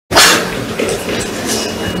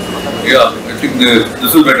Yeah, I think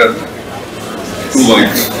this is better. 2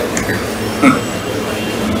 mics.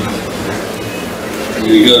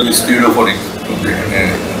 Here is stereophonic. Okay.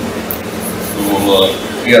 So,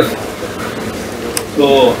 yes. So,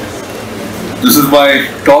 this is my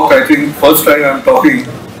talk. I think first time I am talking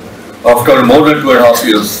after more than 2.5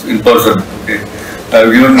 years in person. Okay. I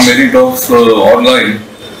have given many talks online,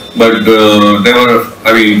 but never,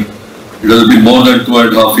 I mean, it has been more than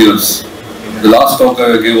 2.5 years. The last talk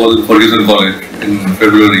I gave was in Ferguson College in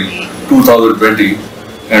February 2020,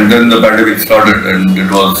 and then the pandemic started and it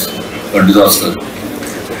was a disaster.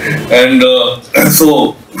 And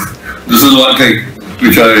so, this is one thing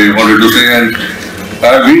which I wanted to say, and I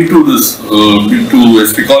have been to this, been to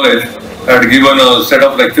SP College. I had given a set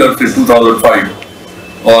of lectures in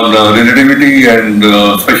 2005 on relativity and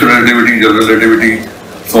special relativity, general relativity,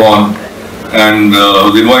 so on. And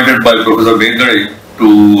was invited by Professor Mendare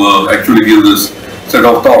to actually give this set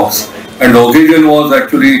of talks. And the occasion was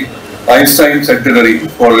actually Einstein's centenary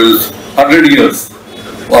for his 100 years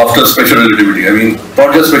after special relativity. I mean,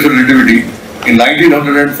 not just special relativity. In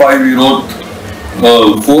 1905, he wrote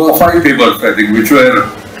 4 or 5 papers, I think, which were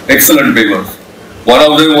excellent papers. One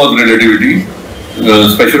of them was relativity,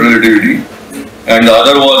 special relativity, and the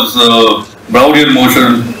other was Brownian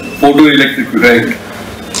motion, photoelectric effect,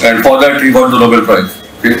 and for that he got the Nobel Prize.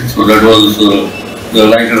 Okay, so that was the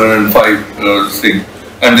 1905 thing.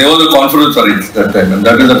 And there was a conference arranged that time, and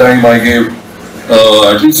that is the time I gave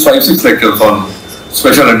at least 5-6 lectures on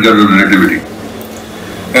special and general relativity.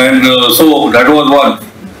 And so that was one.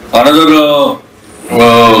 Another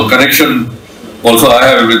connection also I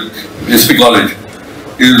have with SP College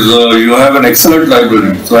is you have an excellent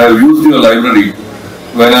library. So I have used your library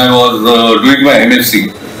when I was doing my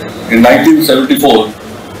MSc. In 1974,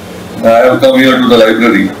 I have come here to the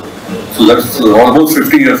library. So that's almost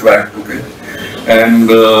 50 years back. Okay. And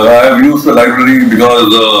I have used the library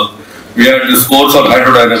because we had this course on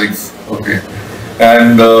hydrodynamics. Okay.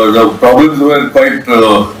 And the problems were quite,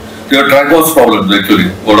 they were tripos problems actually,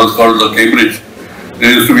 what was called the Cambridge.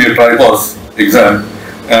 There used to be a tripos exam.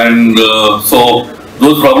 And so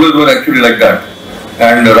those problems were actually like that.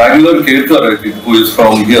 And Raghular Kerkar, I think, who is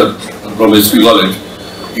from here, from SP College,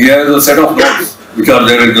 he has a set of notes which are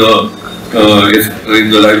there in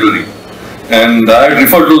the library. And I had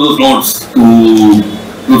referred to those notes to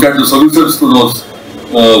look at the solutions to those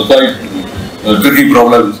quite tricky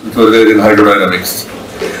problems which were there in hydrodynamics.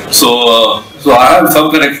 So, so I have some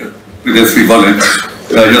connection with SP College.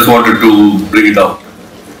 I just wanted to bring it out.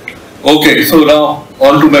 Okay, so now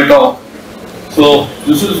on to my talk. So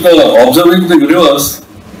this is the observing the universe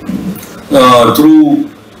through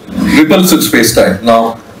ripples in spacetime.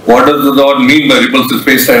 Now, what does the word mean by ripples in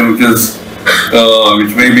spacetime,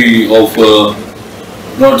 which may be of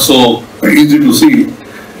not so easy to see?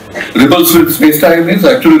 Ripples in spacetime is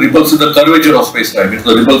actually ripples in the curvature of spacetime. It's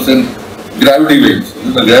the ripples in gravity waves.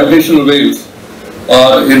 The gravitational waves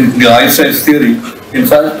are in the Einstein's theory. In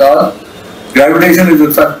fact, gravitation is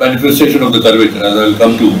in fact manifestation of the curvature, as I will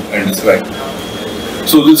come to and describe.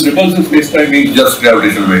 So this ripples in spacetime means just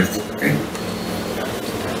gravitational waves. Okay.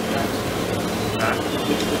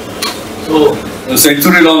 So a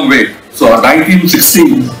century-long wave. So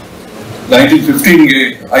 1915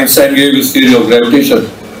 Einstein gave his theory of gravitation,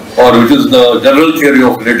 or which is the general theory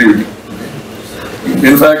of relativity.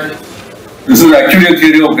 In fact, this is actually a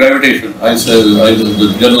theory of gravitation.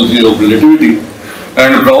 The general theory of relativity,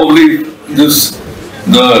 and probably the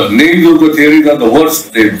names of the theories are the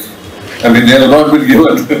worst names. I mean, they have not been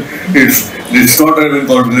given. It's not even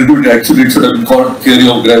called relativity. Actually, it should have been called theory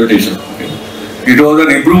of gravitation. Okay. It was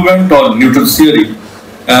an improvement on Newton's theory,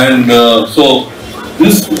 and so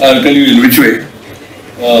this I'll tell you in which way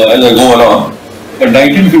as I go along. But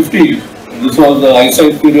 1950, this was the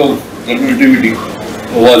Einstein theory of relativity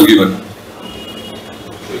was given.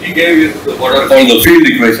 So he gave what are called the field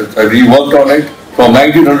equations, and he worked on it from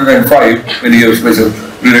 1905 when he had special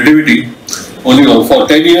relativity. Only for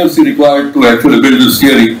 10 years he required to actually build this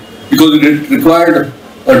theory because it required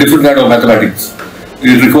a different kind of mathematics.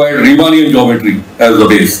 It required Riemannian geometry as the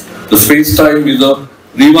base. The space-time is a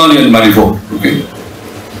Riemannian manifold. Okay.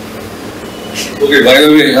 Okay. By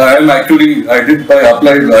the way, I did my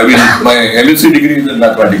applied. I mean, my MSc degree is in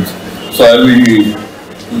mathematics. So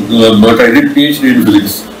but I did PhD in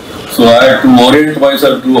physics. So I had to orient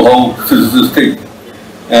myself to how physicists think,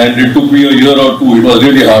 and it took me a year or two. It was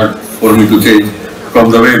really hard for me to change from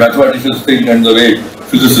the way mathematicians think and the way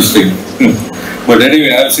physicists think. But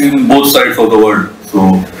anyway, I have seen both sides of the world. So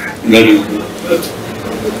that is.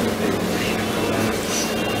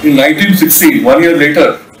 In 1916, 1 year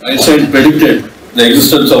later, Einstein predicted the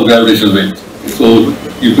existence of gravitational waves. So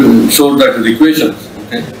you showed that with equations.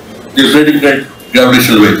 Okay, they predict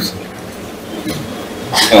gravitational waves.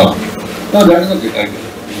 No, that is okay.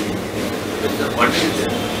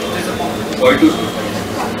 Why to?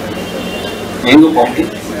 Where is the pointing?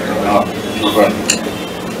 No problem.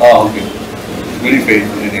 Okay. Very faint.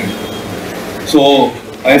 Anyway. So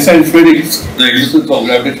Einstein predicts the existence of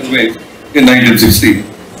gravitational waves in 1916.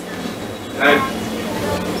 And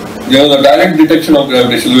there was a direct detection of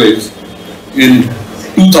gravitational waves in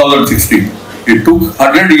 2016. It took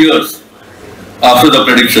 100 years after the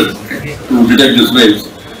prediction to detect these waves.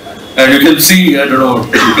 And you can see, I don't know,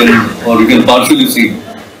 you can partially see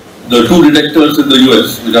the two detectors in the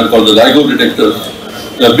US, which are called the LIGO detectors,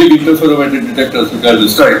 the big interferometric detectors which are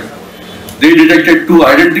described. They detected two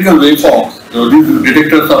identical waveforms. So these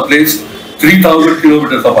detectors are placed 3,000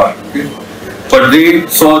 kilometers apart. Okay? But they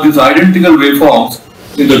saw these identical waveforms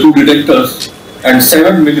in the two detectors and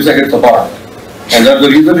 7 milliseconds apart. And that the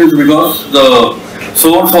reason is because the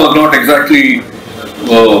source was not exactly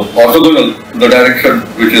orthogonal to the direction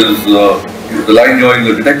which is the line joining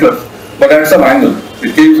the detectors, but at some angle.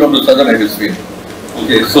 It came from the southern hemisphere.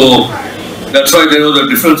 Okay, so that's why there was a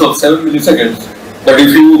difference of 7 milliseconds. But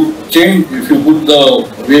if you put the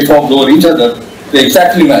waveforms over each other, they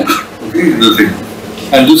exactly match. Okay, the thing.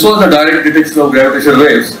 And this was the direct detection of gravitational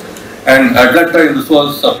waves. And at that time, this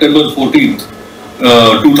was September 14th,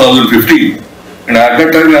 2015. And at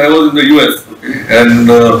that time, I was in the US. Okay,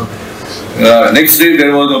 and next day,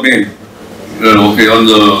 there was a mail. Okay, on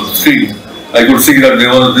the screen, I could see that there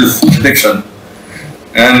was this detection.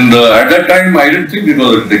 And at that time, I didn't think it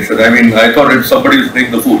was a detection. I mean, I thought it somebody is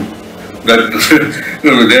playing the fool. That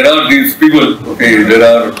there are these people, okay, there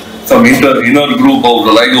are some inner group of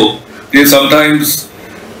the LIGO. They sometimes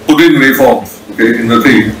put in waveforms, okay, in the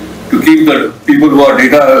thing to keep the people who are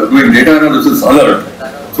doing data analysis alert,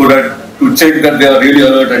 so that to check that they are really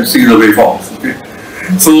alert and see the waveforms. Okay,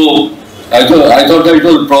 so I thought that it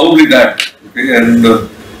was probably that, okay, and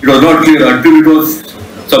it was not clear until it was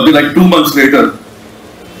something like 2 months later.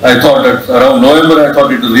 I thought that around November, I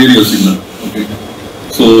thought it was really a signal. Okay,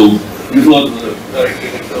 so this was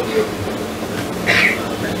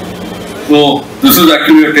so this is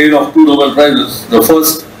actually a tale of two Nobel Prizes. The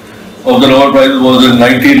first of the Nobel Prizes was in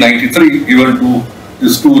 1993, given to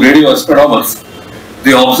these two radio astronomers.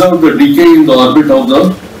 They observed the decay in the orbit of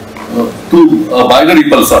the binary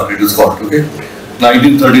pulsar, it is called. Okay,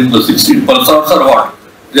 1913 to 16. Pulsars are what?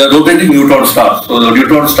 They are rotating neutron stars. So the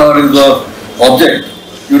neutron star is the object,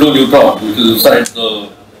 neutron, which is inside the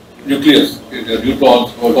nucleus. Okay, there are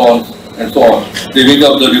neutrons, protons, and so on. They make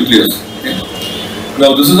up the nucleus. Okay.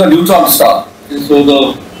 Now this is a neutron star. Okay. So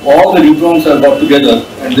all the neutrons have got together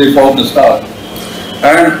and they form the star.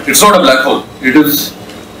 And it's not a black hole. It is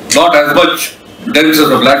not as much dense as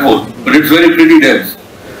a black hole, but it's very pretty dense.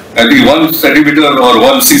 I think 1 centimeter or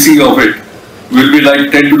 1 cc of it will be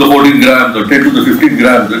like 10 to the 14 grams or 10 to the 15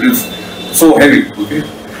 grams. It is so heavy. Okay.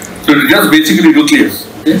 So it's just basically nucleus.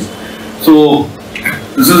 Okay. So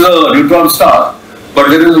this is a neutron star, but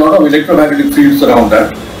there is a lot of electromagnetic fields around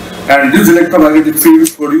that, and these electromagnetic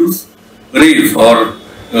fields produce rays or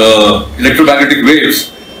electromagnetic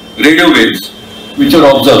waves, radio waves, which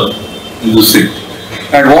are observed in this thing.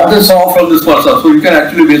 And what they saw from this pulsar, so you can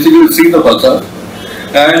actually basically see the pulsar,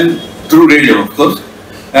 and through radio, of course.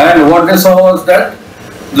 And what they saw was that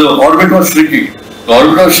the orbit was shrinking. The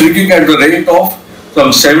orbit was shrinking at the rate of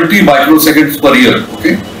some 70 microseconds per year.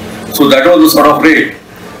 Okay, so that was the sort of rate,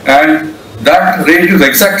 and that rate is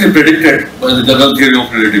exactly predicted by the general theory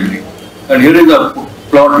of relativity. And here is a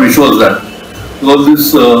plot which shows that. So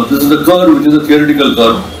this is the curve, which is a theoretical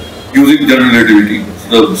curve using general relativity,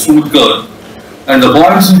 the smooth curve, and the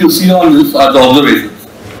points which you see on this are the observations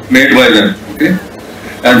made by them. Okay,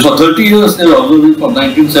 and for 30 years they were observing from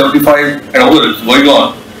 1975 and onwards, going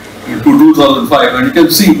on to 2005, and you can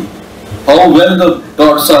see how well the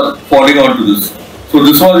dots are falling onto this. So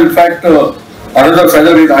this was in fact another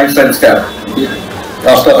feather in Einstein's cap, okay,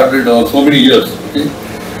 after 100 or so many years, okay,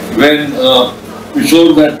 when we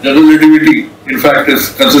showed that general relativity in fact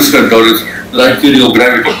is consistent or is the right theory of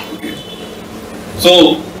gravity. Okay.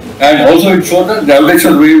 So, and also it showed that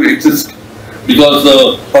gravitational wave exists because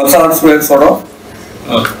the pulsars were sort of,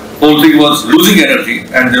 whole thing was losing energy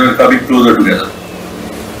and they were coming closer together.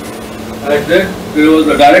 And then there was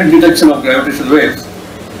a direct detection of gravitational waves.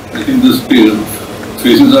 I think this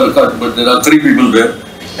faces are cut, but there are 3 people there,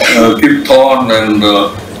 Kip Thorne and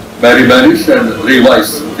Barry Barish and Ray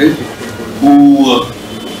Weiss, okay, who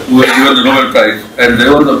were given the Nobel Prize, and they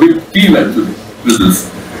were the big team actually with this.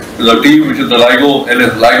 The team which is the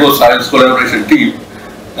LIGO Science Collaboration Team,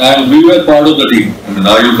 And we were part of the team. I mean,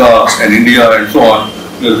 Ayuka and India and so on,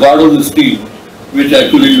 we were part of this team, which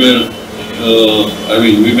actually were,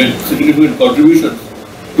 we made significant contributions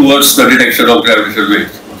towards the detection of gravitational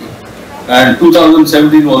waves. And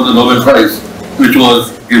 2017 was the Nobel Prize, which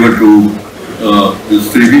was given to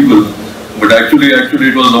these three people. But actually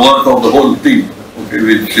it was the work of the whole team, okay,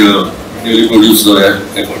 which really produced the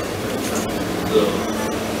effort.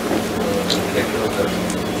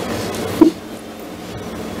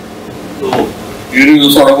 So here is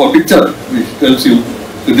a sort of a picture which tells you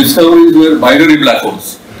the discoveries were binary black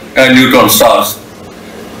holes and neutron stars.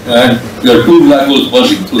 And there are two black holes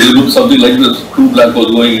merging. So they look something like this, two black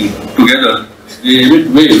holes going together. They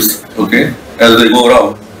emit waves, okay, as they go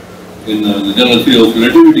around in the general theory of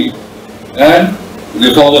relativity, and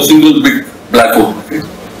they form a single big black hole. Okay?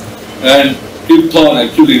 And Kip Thorne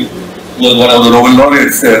actually was one of the Nobel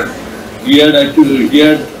laureates there. He had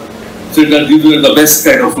said that these were the best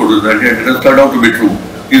kind of sources, and it has turned out to be true.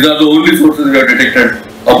 These are the only sources we have detected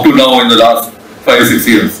up to now in the last 5-6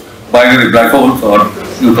 years. Binary black holes or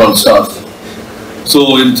neutron stars.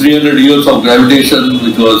 So in 300 years of gravitation,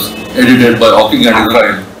 which was edited by Hawking and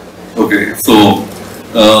Israel, okay, so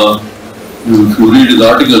if you read his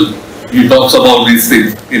article, he talks about these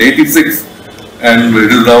things in 86, and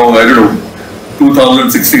it is now, I don't know,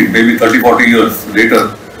 2016, maybe 30-40 years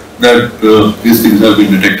later, that these things have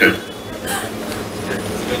been detected.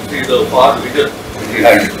 You can see the far bigger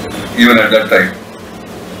behind, even at that time.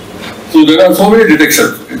 So there are so many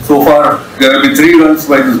detections. So far, there have been 3 runs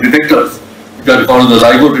by these detectors, which are called the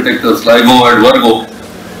LIGO detectors, LIGO and Virgo.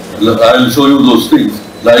 I will show you those things.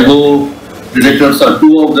 LIGO detectors are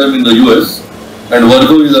 2 of them in the US, and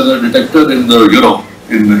Virgo is another detector in the Europe,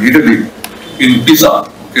 in Italy, in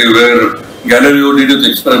Pisa, okay, where Galileo did his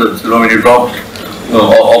experiments. You know, when he dropped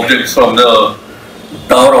objects from the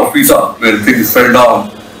Tower of Pisa, where things fell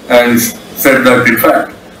down, and said that in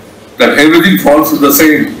fact, that everything falls with the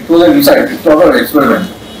same. It was an insight, it's not an experiment.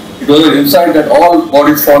 It was an insight that all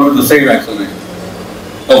bodies fall with the same acceleration.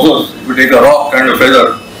 Of course, if you take a rock and a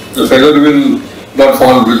feather, the feather will not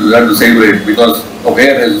fall at the same rate because of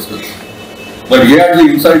air resistance. But he had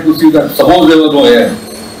the insight to see that suppose there was no air,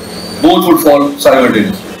 both would fall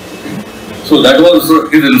simultaneously. So that was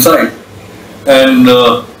his insight, and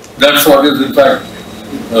that's what is in fact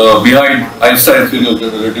behind Einstein's theory of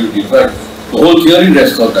general relativity. In fact, the whole theory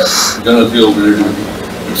rests on that, general theory of relativity.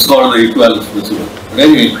 It's called the equivalence principle. But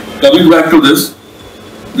anyway, coming back to this,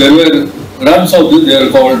 there were runs of this, they are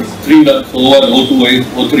called 3 runs, O1, O2,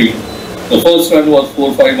 O3. The first run was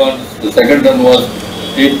 4-5 months, the second run was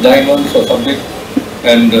 8-9 months or something,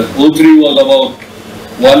 and O3 was about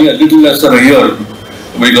 1 year, little less than a year,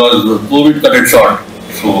 because COVID cut it short.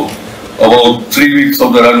 So about 3 weeks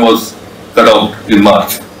of the run was cut out in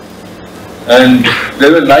March. And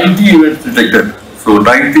there were 90 events detected. So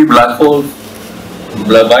 90 black holes,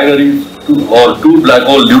 binaries, 2 black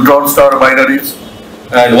hole neutron star binaries,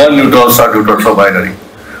 and 1 neutron star binary.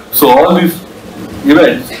 So all these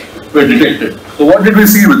events were detected. So what did we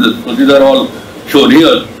see with this? So these are all shown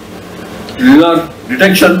here. These are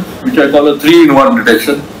detections, which I call a 3-in-1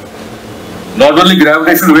 detection. Not only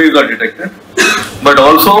gravitational waves are detected, but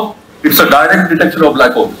also it's a direct detection of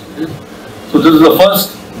black holes. So this is the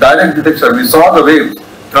first direct detection. We saw the waves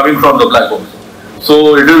coming from the black holes.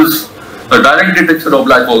 So it is a direct detection of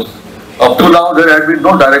black holes. Up to now there had been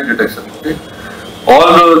no direct detection. Okay?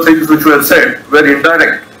 All the things which were said were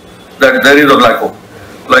indirect, that there is a black hole.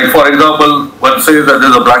 Like for example, one says that there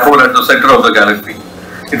is a black hole at the center of the galaxy.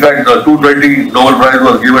 In fact, the 220 Nobel Prize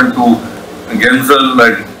was given to Genzel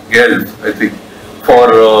and Gell, I think,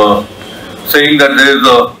 for saying that there is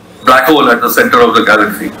a black hole at the center of the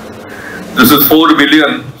galaxy. This is 4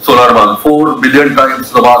 billion solar mass, 4 billion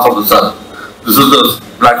times the mass of the sun. This is the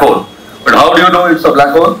black hole. But how do you know it's a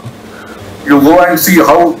black hole? You go and see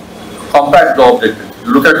how compact the object is.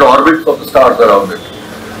 You look at the orbits of the stars around it.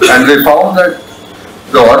 And they found that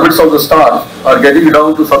the orbits of the stars are getting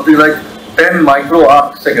down to something like 10 micro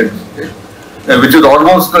arc seconds, okay? Which is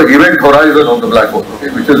almost the event horizon of the black hole, okay?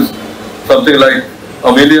 Which is something like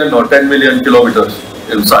 1 million or 10 million kilometers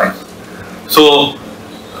in size. So,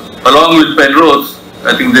 along with Penrose,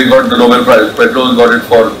 I think they got the Nobel Prize. Penrose got it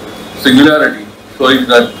for singularity, showing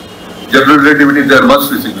that general relativity, there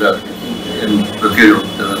must be singularity in the theory of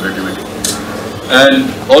general relativity. And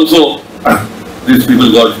also, these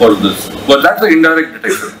people got for this. But that's an indirect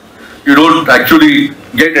detection. You don't actually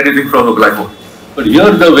get anything from the black hole. But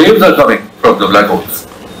here the waves are coming from the black holes.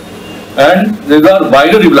 And these are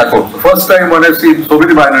binary black holes. The first time one has seen so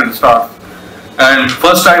many binary stars. And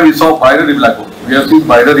first time we saw binary black holes. We have seen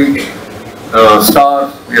binary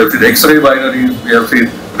stars, we have seen X-ray binaries, we have seen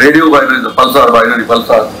radio binary, the pulsar, binary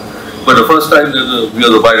pulsar. But the first time we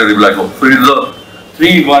are the binary black hole. So it is a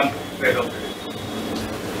 3-in-1 kind of.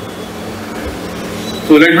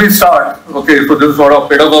 So let me start. Okay, so this is sort of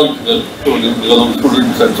pedagogical, because of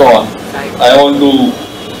students and so on. I want to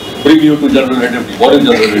bring you to general relativity. What is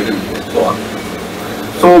general relativity and so on.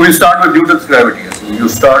 So we start with Newton's gravity. You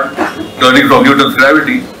start learning from Newton's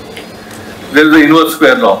gravity. There is the inverse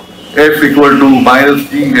square law. F equal to minus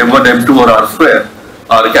G m1 m2 or r square,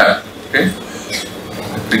 r cap. Okay.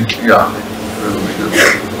 Yeah.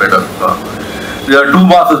 Better. There are two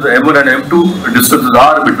masses, m1 and m2. The distance is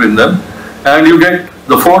r between them, and you get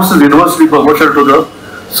the force is inversely proportional to the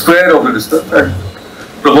square of the distance and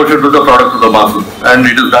proportional to the product of the masses, and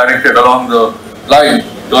it is directed along the line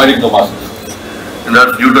joining the masses. And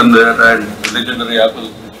that's Newton there, and the legendary apple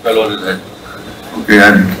which fell on his head. Okay,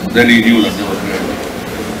 and then he knew that he was gravity.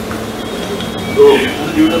 So,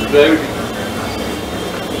 Newton's gravity.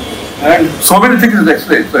 And so many things is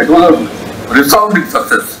explained. So it was a resounding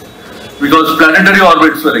success because planetary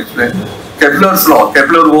orbits were explained. Kepler's law.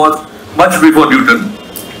 Kepler was much before Newton,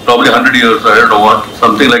 probably 100 years ahead or what,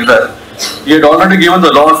 something like that. He had already given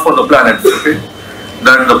the laws for the planets. Okay,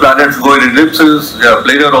 that the planets go in ellipses, they have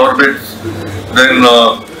planar orbits. Then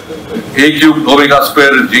a cube omega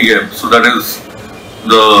square is gm. So that is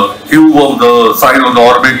the cube of the size of the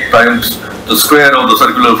orbit times the square of the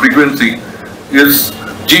circular frequency is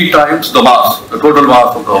g times the mass, the total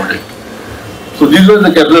mass of the object. So these were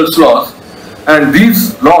the Kepler's laws, and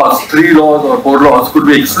these laws, 3 laws or 4 laws, could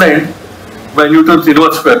be explained by Newton's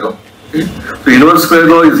inverse square law. Okay? The inverse square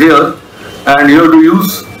law is here, and you have to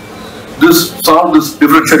use this, solve this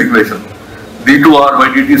differential equation. d2r by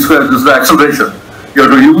dt square, this is the acceleration. You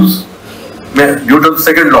have to use Newton's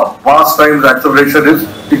second law, mass times acceleration is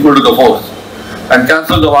equal to the force, and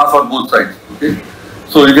cancel the mass on both sides. Okay?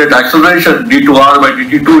 So you get acceleration d2r by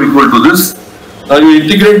dt2 equal to this. Now you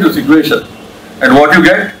integrate this equation, and what you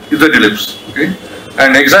get is an ellipse. Okay?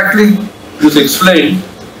 And exactly this explains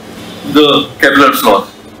the Kepler's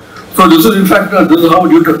laws. So this is in fact, this is how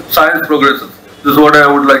Newton science progresses. This is what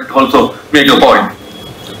I would like to also make a point.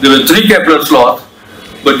 There were 3 Kepler's laws,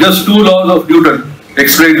 but just 2 laws of Newton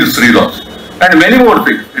explain these 3 laws. And many more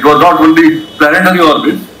things. It was not only planetary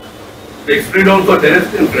orbits, they explained also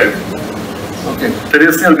terrestrial gravity. Okay.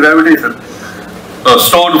 Terrestrial gravity is a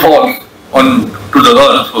stone falls on to the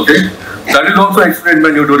earth. Okay. That is also explained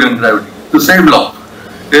by Newtonian gravity. The same law.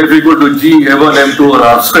 F equal to g m1 m2 or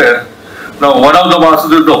r square. Now one of the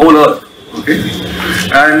masses is the whole earth. Okay.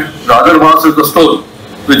 And the other mass is the stone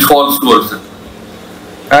which falls towards it.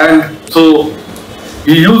 And so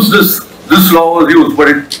he used this law was used, but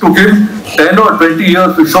it took him 10 or 20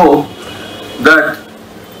 years to show that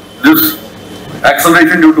this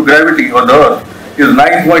acceleration due to gravity on the earth is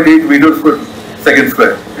 9.8 meters per second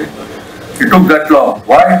square. Okay? He took that law.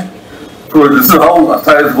 Why? So this is how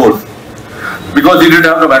science goes. Because he didn't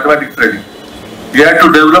have the mathematics ready. He had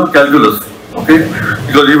to develop calculus. Okay?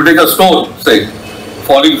 Because if you take a stone, say,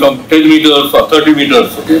 falling from 10 meters or 30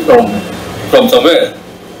 meters, okay, from somewhere,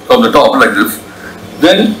 from the top like this,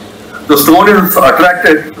 then the stone is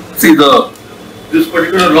attracted. See, this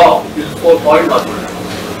particular law is for point masses.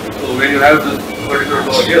 So when you have this particular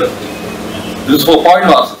law here, this is for point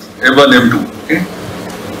masses, m1, m2. Okay?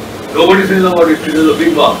 Nobody says about it. It is a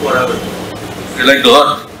big mass. What happens? It's like the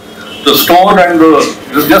earth. The stone and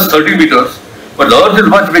it is just 30 meters, but the earth is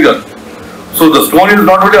much bigger. So the stone is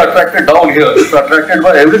not only attracted down here, it's attracted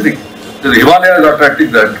by everything. The Himalaya is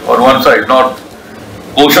attracting that on one side, not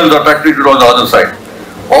oceans attracting it on the other side.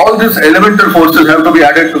 All these elemental forces have to be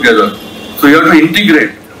added together. So you have to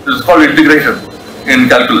integrate. This is called integration in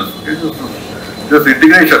calculus. Just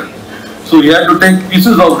integration. So he had to take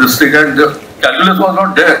pieces of this thing, and the calculus was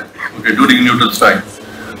not there during Newton's time.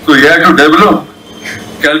 So he had to develop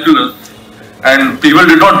calculus, and people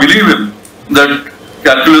did not believe him that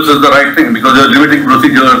calculus is the right thing because there are limiting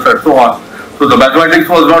procedures and so on. So the mathematics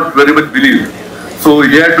was not very much believed. So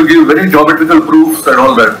he had to give very geometrical proofs and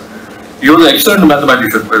all that. He was an excellent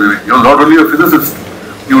mathematician, by the way. He was not only a physicist,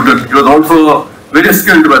 Newton, he was also a very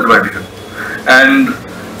skilled mathematician. And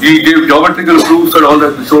he gave geometrical proofs and all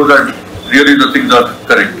that to show that really the things are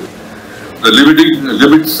correct. The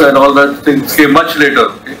limits and all that things came much later.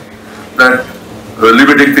 Okay? That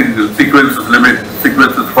limiting things, sequences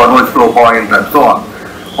converge to a point and so on.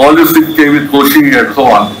 All these things came with Cauchy and so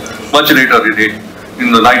on, much later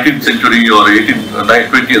in the 19th century or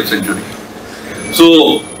 20th century.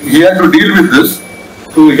 So he had to deal with this.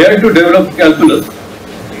 So he had to develop calculus.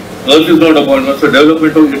 Earth is not a point, so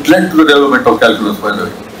it led to the development of calculus, by the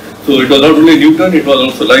way. So it was not only Newton, it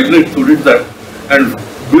was also Leibniz who did that. And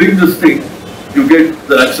doing this thing, you get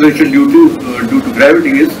the acceleration due to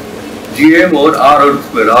gravity is gm over r earth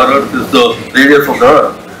square. R earth is the radius of the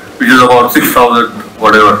earth, which is about 6,000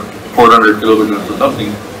 whatever 400 kilometers or something,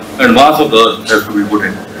 and mass of the earth has to be put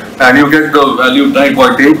in, and you get the value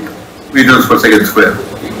 9.8 meters per second square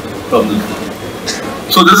from this.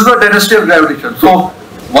 So this is the terrestrial gravitation. So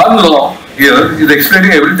one law here is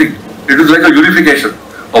explaining everything. It is like a unification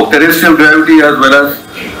of terrestrial gravity as well as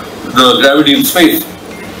the gravity in space,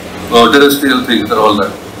 terrestrial things and all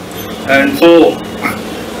that. And so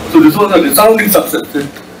this was a resounding success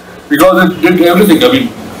because it did everything. I mean,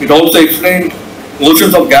 it also explained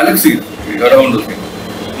motions of galaxies around the thing,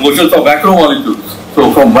 motions of macromolecules.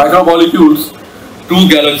 So from macromolecules to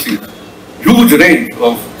galaxies, huge range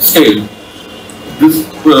of scale.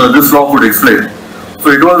 This law could explain. So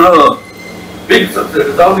it was a big success,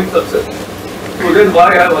 resounding success. So then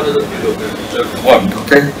why have another theory of that? That's one,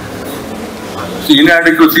 okay? The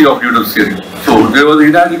inadequacy of Newton's theory. So there was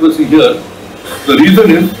inadequacy here. The reason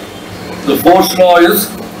is the force law is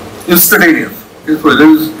instantaneous. Okay? So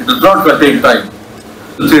it does not contain time.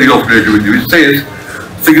 The theory of relativity, which says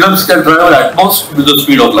signals can travel at most with the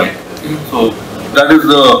speed of light. Okay? So that is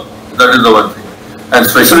the one thing. And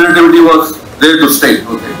special relativity was there to stay.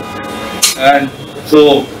 Okay? And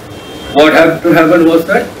so what had to happen was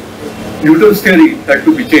that Newton's theory had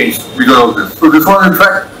to be changed because of this. So this was in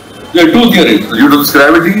fact, there are two theories, Newton's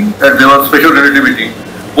gravity and there was special relativity.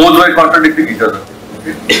 Both were contradicting each other.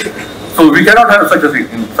 Okay? So we cannot have such a thing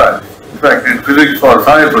in science. In fact, in physics or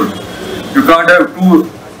science, you can't have two,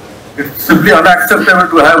 it's simply unacceptable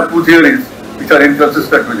to have two theories which are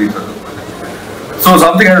inconsistent with each other. So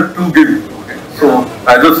something has to give. Okay? So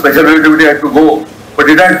either special relativity had to go, but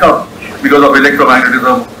it had come because of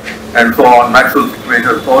electromagnetism and so on, Maxwell's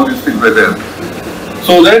equations, all these things were there.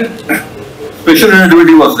 So then, special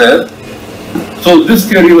relativity was there. So this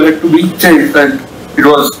theory had to be changed, and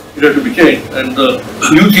it had to be changed. And the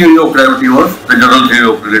new theory of gravity was the general theory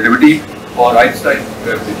of relativity, or Einstein's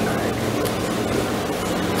gravity.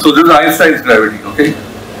 So this is Einstein's gravity, okay?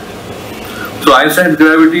 So Einstein's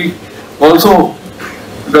gravity also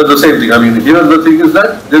does the same thing. I mean, here the thing is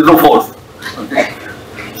that there is no force, okay?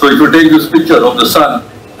 So if you take this picture of the sun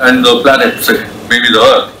and the planet, say, maybe the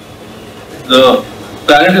Earth,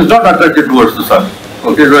 planet is not attracted towards the sun.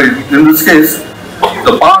 Okay, so in this case,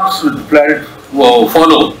 the paths which the planet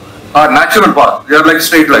follow are natural paths. They are like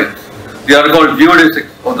straight lines. They are called geodesics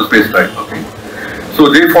of the space-time. Okay, so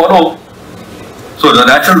they follow. So the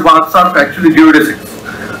natural paths are actually geodesics.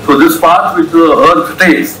 So this path which the Earth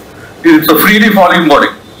takes, it's a freely falling body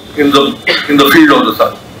in the field of the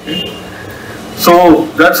sun. Okay? So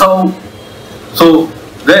that's how.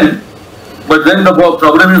 But then the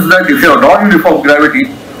problem is that if you have non-uniform gravity,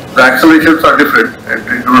 the accelerations are different at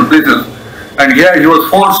different places. And here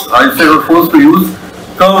Einstein was forced to use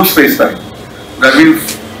curved space-time. That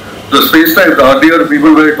means the space-time, earlier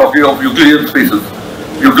people were talking of Euclidean spaces,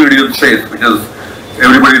 Euclidean space, which is,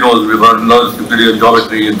 everybody knows, we learn Euclidean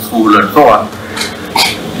geometry in school and so on.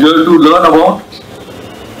 You have to learn about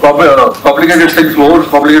complicated things, more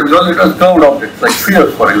complicated because it has curved objects, like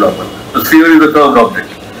spheres, for example. The sphere is a curved object.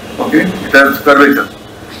 Okay, it has curvature,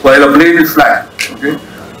 while a plane is flat. Okay,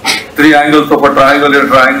 three angles of a triangle and a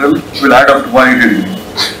triangle will add up to 180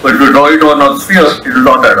 degrees. But if you draw it on a sphere, it will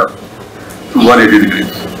not add up to 180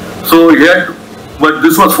 degrees. So but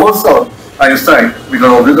this was forced on Einstein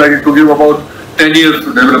because of this. It took him about 10 years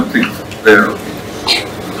to develop things there.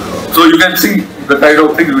 So you can see the kind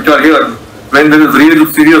of things which are here. When there is real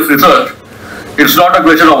serious research, it's not a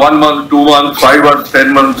question of 1 month, 2 months, 5 months,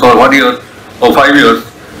 10 months, or 1 year, or 5 years.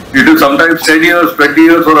 It is sometimes 10 years, 20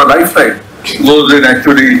 years, or a lifetime goes in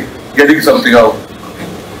actually getting something out.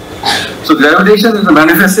 So gravitation is a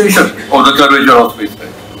manifestation of the curvature of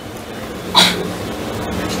space-time.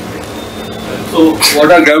 So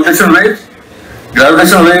what are gravitational waves?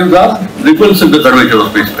 Gravitational waves are ripples in the curvature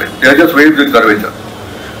of space-time. They are just waves in curvature.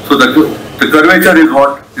 So the curvature is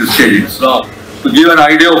what is changing. So to give an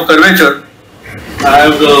idea of curvature,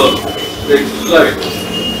 I have the slide.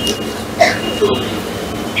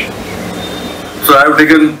 So I have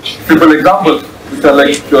taken simple examples which are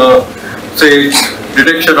like, say,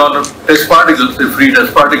 detection on test particles, say free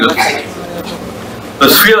test particles. The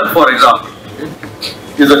sphere, for example,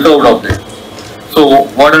 is a curved object. So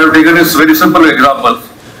what I have taken is very simple examples.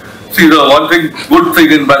 See, the one thing, good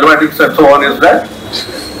thing in mathematics and so on is that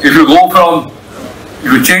if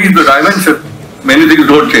you change the dimension, many things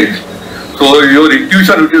don't change. So your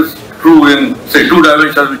intuition, which is true in, say, 2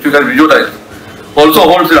 dimensions, which you can visualize, also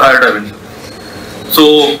holds in higher dimension.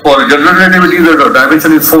 So for general relativity, the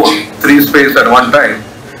dimension is 4, 3 space at one time.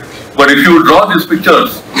 But if you draw these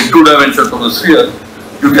pictures in 2 dimensions of the sphere,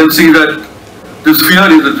 you can see that the sphere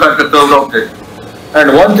is in fact a curved object.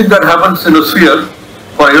 And one thing that happens in a sphere,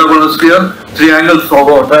 for example, in a sphere, triangles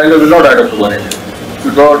or triangle will not add up to one angle.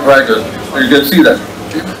 You draw a triangle, and you can see that.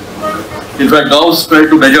 In fact, Gauss tried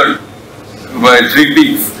to measure by 3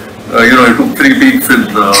 peaks. He took 3 peaks in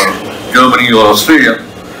Germany or Austria,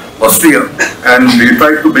 and he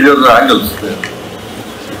tried to measure the angles there.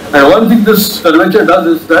 And one thing this curvature does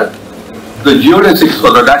is that the geodesics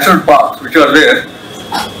or the natural paths which are there,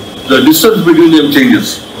 the distance between them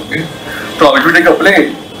changes. Okay? So if you take a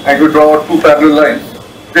plane and you draw 2 parallel lines,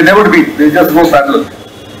 they never meet, they just go parallel.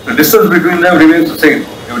 The distance between them remains the same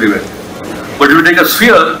everywhere. But if you take a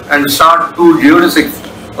sphere and start 2 geodesics,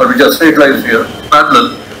 or which are straight lines here,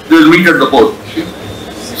 parallel, they will meet at the pole.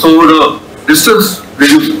 So the distance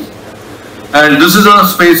reduces. And this is a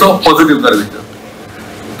space of positive curvature.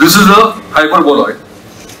 This is a hyperboloid.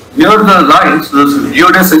 Here the lines, the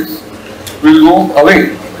geodesics, will go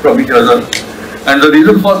away from each other. And the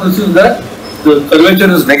reason for this is that the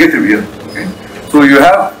curvature is negative here. Okay? So you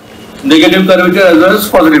have negative curvature as well as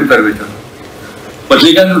positive curvature. But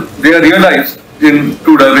they are realized in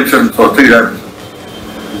 2 dimensions or 3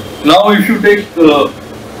 dimensions. Now if you take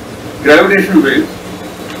gravitational waves,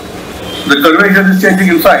 the curvature is changing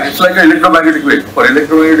in sign. It's like an electromagnetic wave. For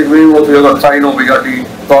electromagnetic wave, also you have sin omega t,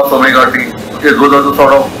 cos omega t. Okay, those are the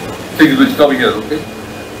sort of things which come here. Okay,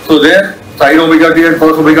 so there, sin omega t and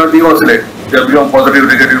cos omega t oscillate. They become positive,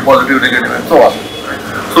 negative, and so on.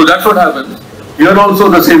 So that's what happens. Here also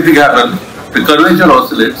the same thing happens. The curvature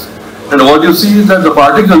oscillates, and what you see is that the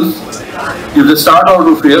particles, if they start out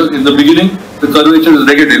of here, in the beginning, the curvature is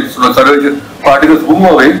negative. So the curvature particles move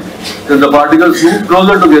away, then the particles move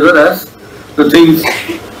closer together as the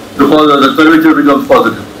curvature becomes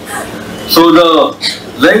positive. So the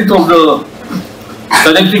length of the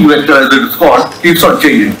connecting vector, as it is called, keeps on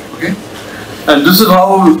changing. Okay, and this is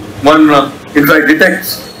how one, in fact,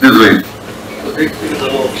 detects this wave. Okay.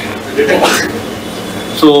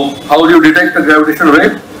 So how do you detect a gravitational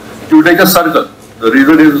wave? You take a circle. The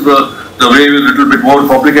reason is the wave is a little bit more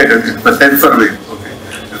complicated. It's a tensor wave. Okay.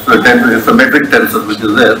 It's a metric tensor which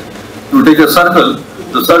is there. You take a circle.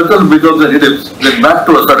 The circle becomes an ellipse, then back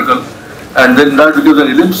to a circle, and then that becomes an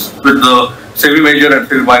ellipse with the semi-major and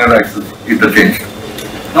semi-minor axis interchanged.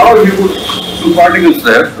 Now you put 2 particles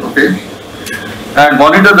there, okay, and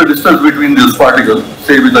monitor the distance between these particles,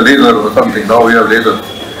 say with a laser or something. Now we have lasers.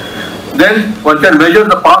 Then one can measure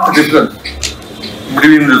the path difference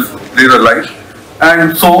between this laser light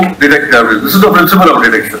and so detect gravity. This is the principle of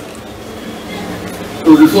detection.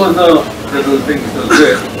 So this was the thing which was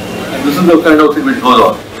there. And this is the kind of thing which goes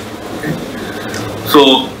on. Okay.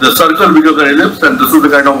 So the circle becomes an ellipse, and this is the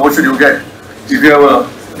kind of motion you get if you have a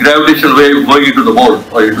gravitational wave going into the ball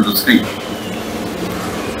or into the screen.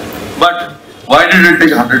 But why did it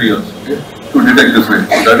take 100 years to detect this wave?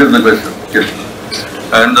 That is the question. Okay.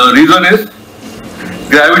 And the reason is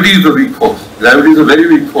gravity is a weak force. Gravity is a very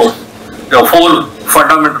weak force. There are 4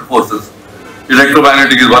 fundamental forces.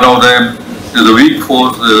 Electromagnetic is one of them. There is a weak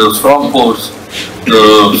force. There is a strong force.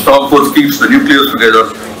 The strong force keeps the nucleus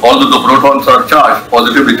together. Although the protons are charged,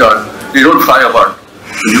 positively charged, they don't fly apart.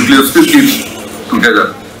 The nucleus still keeps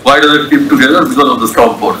together. Why does it keep together? Because of the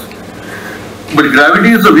strong force. But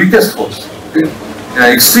gravity is the weakest force. Okay?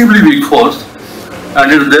 An extremely weak force,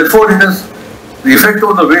 and therefore the effect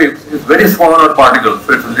of the waves is very small on particles.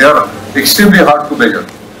 So they are extremely hard to measure.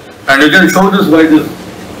 And you can show this by this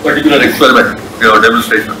particular experiment,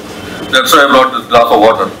 demonstration. That's why I brought this glass of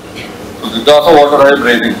water. So the glass of water I am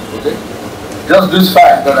raising. Okay? Just this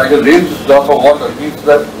fact that I can raise this glass of water means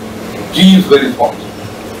that G is very small.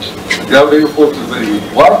 Gravitational force is very weak.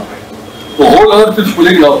 What? The whole earth is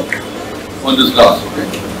pulling down on this glass. Okay?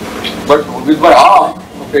 But with my arm,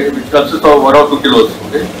 okay, which consists of 1 or 2 kilos,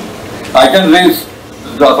 okay, I can raise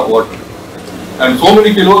this glass of water. And so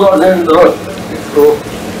many kilos are there in the earth. Okay?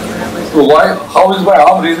 So how is my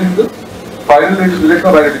arm raising this? Finally it is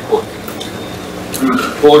electromagnetic force. You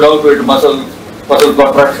go down to it, muscle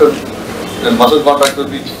contraction, then muscle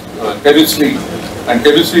contraction means chemistry, and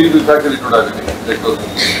chemistry is in fact electrodynamic,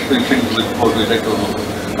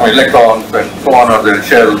 electrons and so on are there,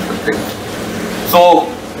 shells and things. So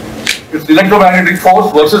it's electromagnetic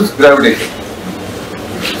force versus gravitation.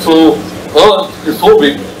 So Earth is so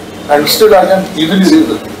big, and still I can easily raise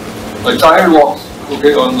it. A child walks,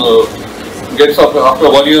 okay, gets up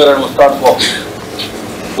after 1 year and starts walking.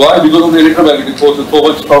 Why? Because of the electromagnetic force is so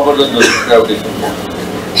much stronger than the gravitational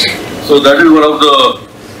force. So that is one of the.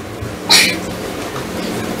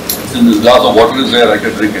 Since this glass of water is there, I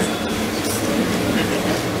can drink it.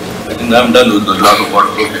 And I'm done with the glass of water.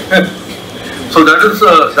 Okay. So that is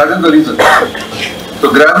the reason. So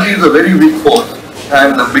gravity is a very weak force,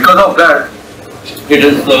 and because of that, it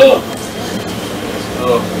is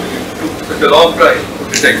such a long time to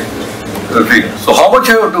detect the thing. So how much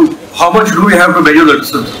do we have to measure the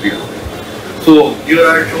distance here? So here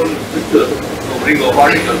I have shown a picture of ring of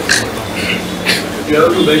particles. You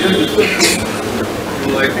have to measure distance.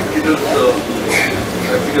 So I think it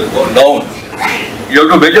has gone down. You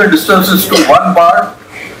have to measure distances to one part,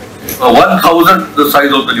 1,000 the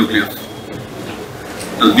size of the nucleus.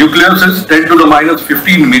 The nucleus is 10 to the minus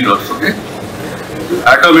 15 meters. Okay.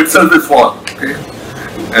 Atom itself is small. Okay.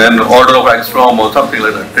 An order of angstrom or something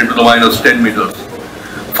like that, 10 to the minus 10 meters.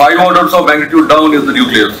 5 orders of magnitude down is the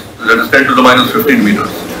nucleus, that is 10 to the minus 15 meters.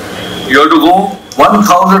 You have to go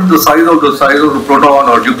 1,000 the size of the proton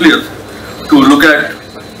or nucleus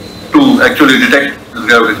to actually detect this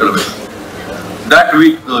gravitational wave. That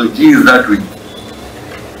weak, G is that weak.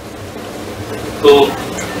 So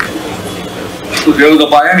there was a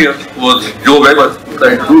pioneer who was Joe Weber, who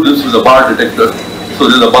tried to do this with a bar detector. So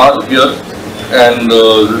there is a bar here, and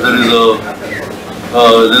there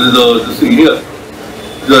is this thing here.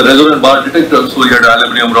 The resonant bar detector, so he had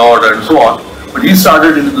aluminum rod and so on. But he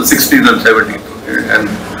started in the 60s and 70s, okay? And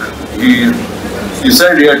he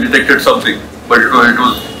said he had detected something, but it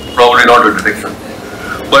was probably not a detection.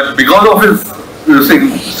 But because of his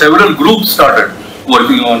thing, several groups started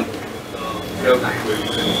working on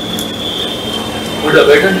with a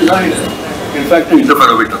better design, in fact, an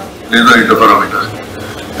interferometer, laser interferometer.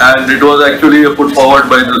 And it was actually put forward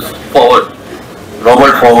by this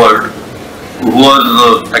Robert Forward, who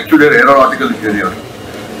was actually an aeronautical engineer.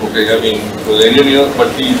 Okay, I mean, he was an engineer, but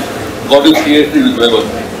he got his PhD with Weber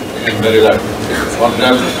in Maryland on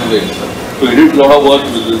gravitational waves. So he did a lot of work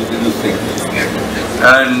with this thing.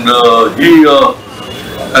 And he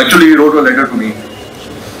actually wrote a letter to me.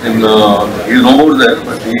 He's no more there,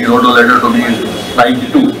 but he wrote a letter to me in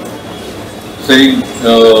 '92 saying,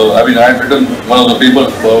 I had written one of the papers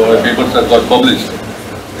that got published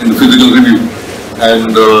in the Physical Review, and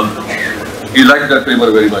he liked that paper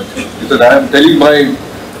very much. He said, I am telling my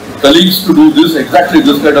colleagues to do exactly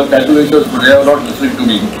this kind of calculations, but they are not listening to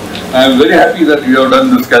me. I am very happy that you have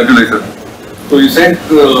done this calculation. So he said,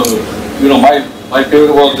 my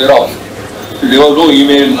paper was thereof. There was no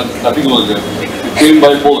email, nothing was there. It came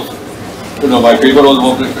by post. My paper was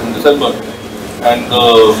published in December, and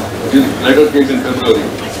his letter came in February.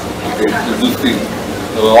 Okay, this thing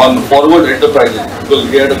on Forward Enterprises, because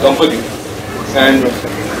he had a company, and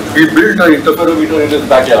he built an interferometer in his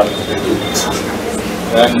backyard.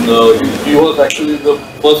 And he was actually the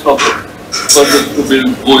first of the person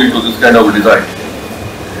to go into this kind of a design.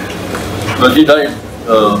 But he died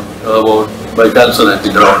by cancer, I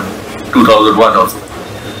think, around 2001 or so.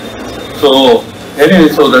 So anyway,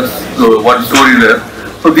 so that's one story there.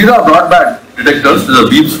 So these are broadband detectors. There's a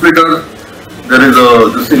beam splitter. There is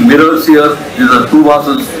this thing, mirrors here. These are two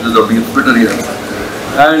masses. There's a beam splitter here.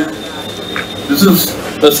 And this is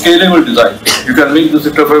a scalable design. You can make this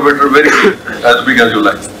interferometer very big, as big as you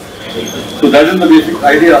like. So that is the basic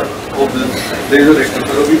idea of this laser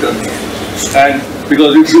interferometer. And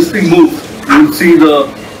because if this thing moves, you will see the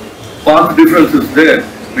path differences there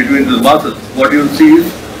between the masses. What you will see is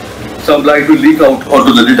some light will leak out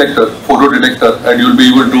onto the detector, photo detector, and you will be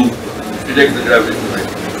able to detect the gravitational wave.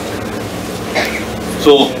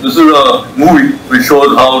 So this is a movie which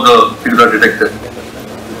shows how the things are detected.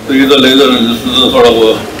 So here's a laser, and this is a sort of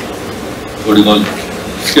a,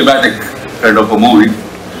 schematic kind of a movie.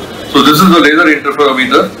 So this is the laser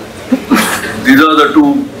interferometer. These are the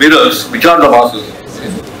two mirrors, which are the masses.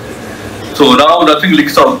 So now nothing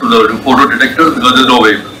leaks out to the photo detector because there's no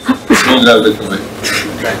wave, no gravitational wave.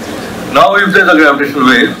 Now if there's a gravitational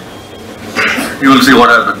wave, you will see what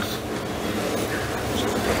happens.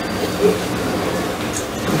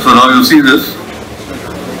 So now you see this.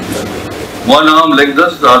 One arm like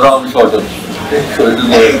this, the other arm shorter. Okay. So it is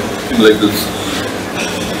a thing like this.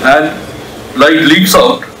 And light leaks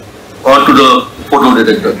out onto the photo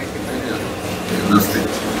detector. This thing.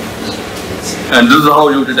 And this is how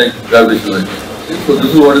you detect gravitational wave. Okay. So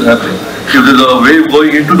this is what is happening. If there is a wave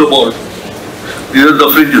going into the ball, these are the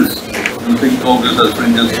fringes. You think of this as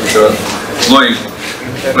fringes which are going.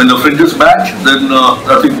 When the fringes match, then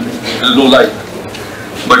nothing, there is no light.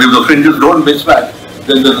 But if the fringes don't mismatch,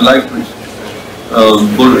 then there is light which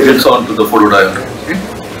gets onto the photodiode. Okay?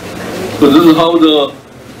 So this is how the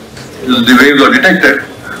waves are detected.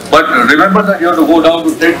 But remember that you have to go down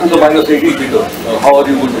to 10 to the minus 18 meters. How are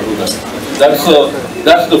you going to do that?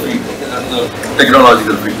 That's the field. Okay? That's the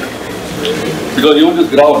technological field. Because even this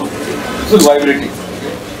ground, this is vibrating.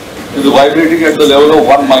 Okay? is vibrating at the level of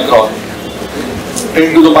 1 micron,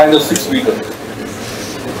 10 to the minus 6 meters.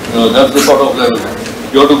 That's the sort of level.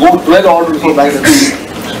 You have to go 12 orders of magnitude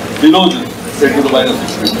below this, 10 to the minus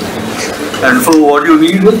 6 meters. And so what you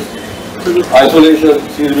need is isolation,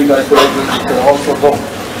 seismic isolation, all sorts of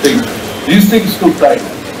things. These things took time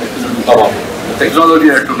actually to come up. The technology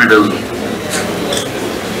had to be developed.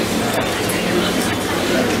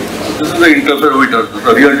 This is the interferometer, this is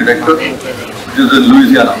a real detector, which is in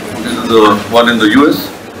Louisiana. This is the one in the US,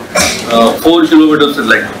 4 kilometers in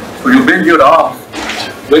length. So you make your arm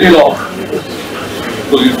very long.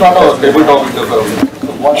 So it's not a tabletop interferometer. So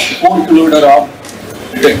 4 kilometer arm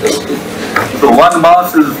detector. So one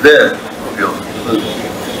mass is there. Okay.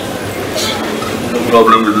 No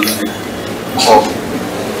problem with this thing. Oh.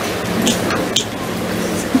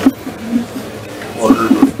 What is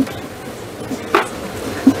it?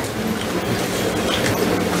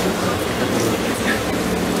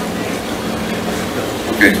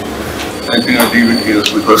 Okay. I think I'll leave it here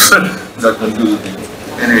because that confuses me.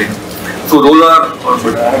 Anyway, so those are,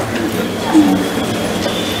 but I have to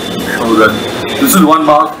show that this is one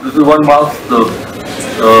mass,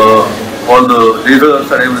 all the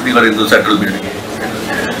lasers and everything are in the central building.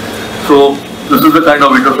 So this is the kind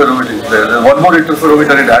of interferometer there. There's one more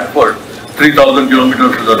interferometer in Hanford, 3,000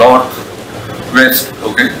 kilometers to the northwest,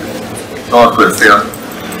 okay, northwest, yeah,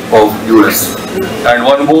 of US. And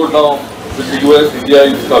one more now with the US, India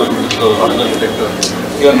is coming with another detector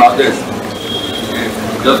here in Nanded, okay,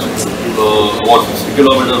 just about 60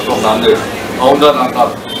 kilometers from Nanded. Aunda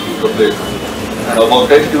Naka is the place, and about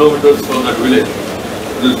 10 kilometers from that village,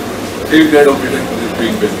 this same kind of detector is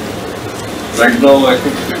being built. Right now, I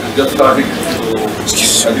think it is just starting, so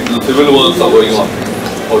I think the civil works are going on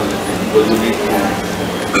for this thing, because you need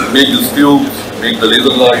to make these tubes, make the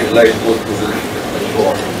laser light go through this, and so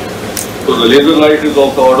on. So the laser light is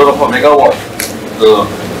of the order of a megawatt. The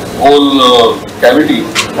whole cavity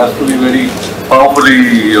has to be very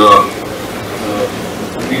powerfully,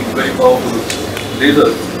 needs very powerful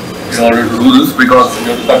lasers in order to do this, because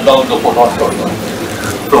you have to cut down the photon short noise.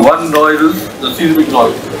 So one noise is the seismic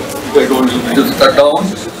noise. I told you, which is cut down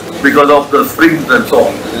because of the springs and so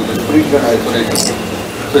on. There is the springs and isolation.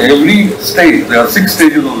 So every stage, there are 6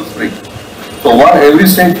 stages of the spring. So every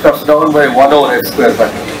stage cuts down by 1 over x square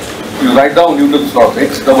factor. You write down Newton's law,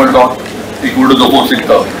 x double dot equal to the forcing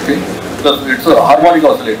curve. Okay? It's a harmonic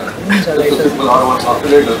oscillator. It's a simple harmonic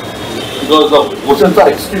oscillator. Because the motions are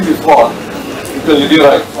extremely small, you can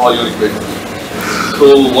linearize all your equations.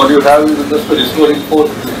 So what you have is just a restoring force,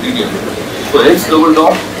 which is linear. So x double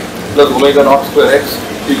dot plus omega naught square x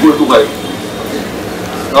equal to y. Okay.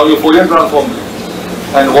 Now you Fourier transform this,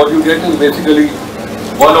 and what you get is basically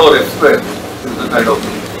 1 over x square is the kind of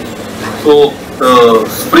thing. So the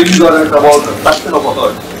springs are at about a fraction of a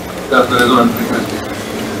hertz, that's the resonance frequency,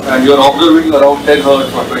 and you are observing around 10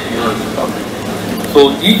 hertz or 20 hertz or something. So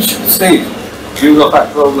each stage gives a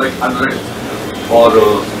factor of like 100 or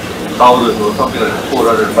 1000 or something like that,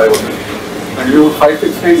 400, 500, and you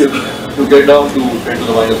 5-6 stages, you get down to 10 to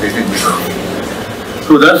the minus 18 meters.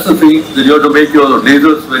 So that's the thing, that you have to make your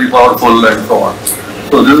lasers very powerful and so on.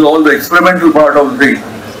 So this is all the experimental part of the thing,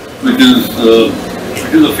 which is a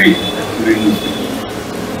feat doing this thing.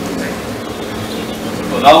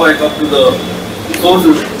 So now I come to the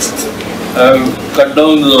sources. I have cut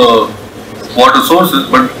down the water sources,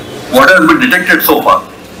 but what has been detected so far?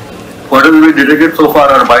 What has been detected so far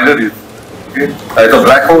are binaries, okay? Either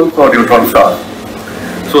black holes or neutron stars.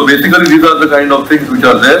 So basically these are the kind of things which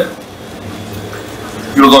are there.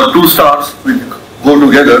 You've got 2 stars which go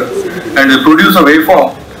together and they produce a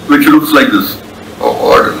waveform which looks like this. Oh,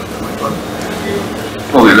 what is it?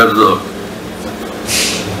 Okay, that's the...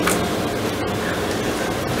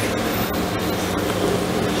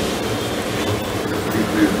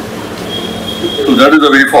 So that is the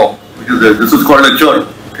waveform which is there. This is called a chirp.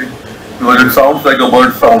 Okay? Because it sounds like a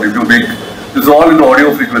bird sound. If you make, this is all in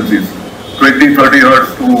audio frequencies. 20, 30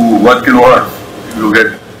 hertz to 1 kilohertz, you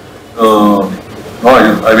get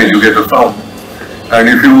noise, I mean you get a sound. And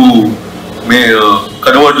if you may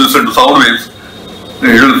convert this into sound waves,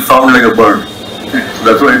 it will sound like a bird. Okay? So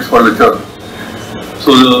that's why it's called a chirp.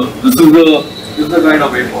 So this is the kind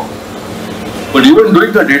of waveform. But even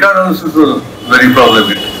doing the data analysis is a very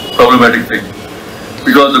problematic thing.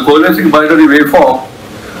 Because the coalescing binary waveform,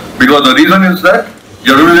 because the reason is that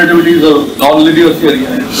general relativity is a non-linear theory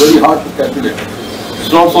and it's very hard to calculate.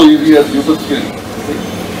 It's not so easy as Newton's theory.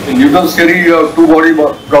 In Newton's theory, you have 2-body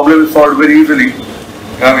problem is solved very easily.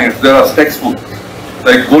 I mean, there are textbooks.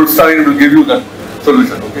 Like Goldstein will give you that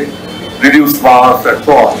solution, okay? Reduced mass and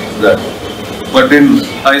so on. That. But in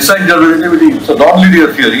Einstein general relativity, it's a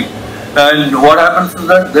non-linear theory And what happens is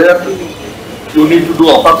that there you need to do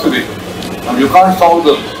approximation. And you can't solve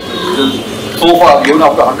so far, even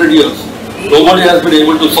after 100 years, nobody has been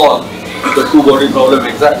able to solve the two-body problem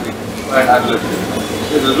exactly and analytically.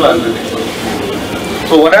 There is no analytic solution.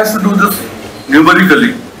 So one has to do this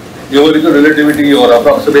numerically, numerical relativity or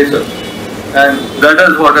approximation, and that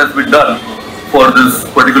is what has been done for this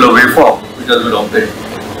particular waveform which has been obtained.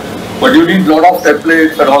 But you need a lot of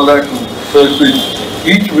templates and all that to search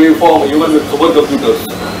each waveform, even with supercomputers,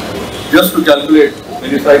 just to calculate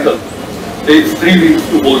any cycle takes 3 weeks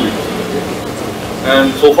to 4 weeks.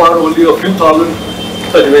 And so far only a few thousand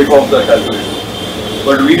such waveforms are calculated.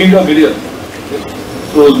 But we need a million.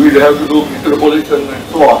 So we have to do interpolation and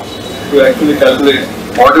so on to actually calculate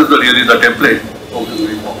what is really the template of this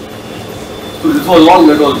waveform. So this was all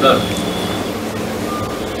that was done.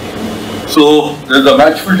 So there is a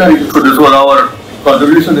match filtering. So this was our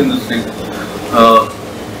contribution in this thing.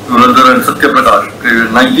 Dhurandhar and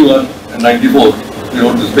Satyaprakash, 91 and 94, we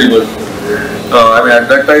wrote this paper. I mean, at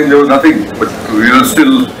that time there was nothing, but we were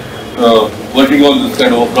still working on this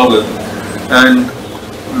kind of a problem. And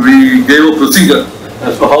we gave a procedure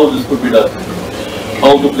as to how this could be done,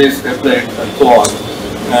 how to place templates and so on.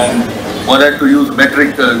 And one had to use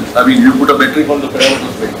metric, I mean, you put a metric on the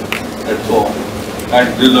parameter space and so on. And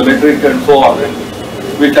there's a metric and so on, and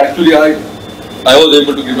which actually I was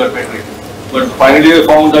able to give that metric. But finally I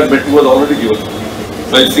found that metric was already given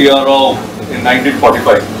by CRO in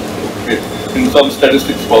 1945, okay, in some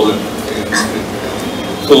statistics problem.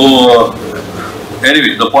 So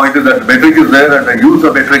anyway, the point is that metric is there, and I use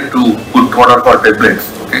the metric to put what are called templates.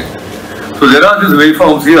 Okay. So there are these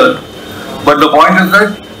waveforms here, but the point is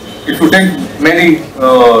that if you take many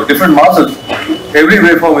different masses, every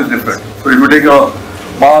waveform is different. So if you take a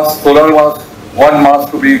mass, solar mass, one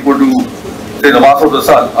mass to be equal to, say, the mass of the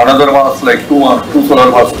sun, another mass like two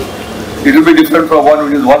solar masses, it will be different from one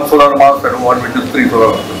which is 1 solar mass and one which is 3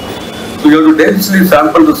 solar masses. So you have to densely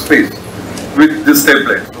sample the space with this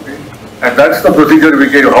template, okay? And that's the procedure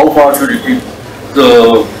we gave. How far should you keep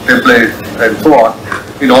the template and so on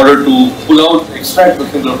in order to pull out, extract the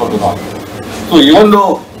signal from the mass. So even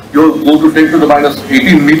though you go to 10 to the minus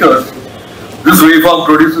 18 meters, this waveform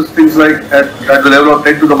produces things like at the level of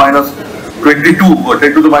 10 to the minus 22 or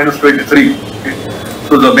 10 to the minus 23. Okay?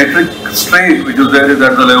 So the metric strain which is there is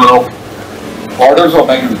at the level of orders of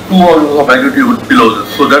magnitude, 2 orders of magnitude below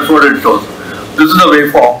this. So that's what it shows. This is a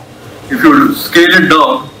waveform. If you scale it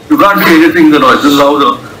down, you can't see anything in the noise. This is how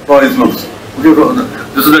the noise looks. Okay?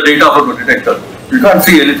 This is the data from the detector. You can't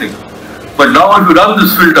see anything. But now if you run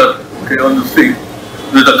this filter, okay, on this thing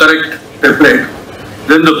with the correct template,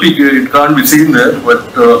 then the peak, it can't be seen there, but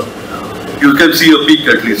you can see a peak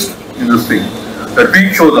at least in this thing. The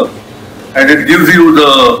peak shows up, and it gives you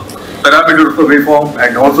the parameters of the waveform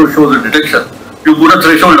and also shows the detection. You put a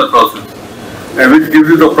threshold across it, and which gives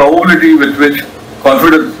you the probability with which,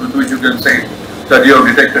 confidence with which you can say that you have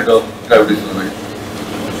detected a gravitational wave.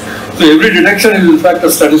 So every detection is in fact a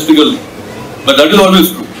statistical, but that is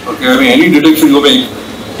always true. Okay, I mean, any detection you make,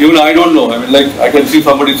 even I don't know. I mean, like I can see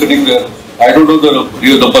somebody sitting there. I don't know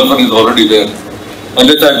the person is already there.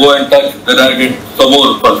 Unless I go and touch, then I get some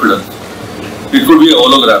more confidence. It could be a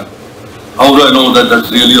hologram. How do I know that that's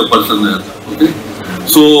really a person there? Okay.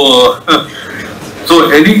 So, so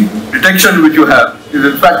any detection which you have is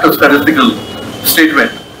in fact a statistical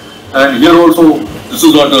statement. And here also, this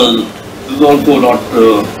is also not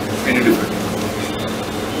any different.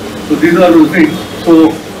 So these are the things. So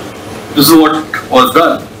this is what was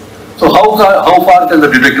done. So how far can the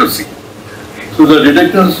detector see? So the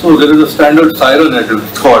detectors, so there is a standard siren that is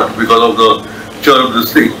called because of the chirp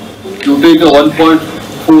this thing. You take a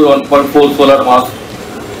 1.4 solar mass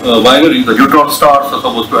binary, the neutron stars are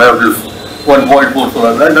supposed to have this 1.4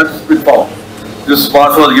 solar mass, that's been found. This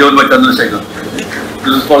mass was given by Chandrasekhar.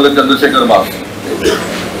 This is called the Chandrasekhar mass.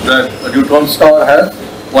 That a neutron star has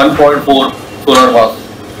 1.4 solar mass.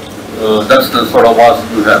 That's the sort of mass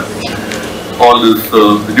you have. All this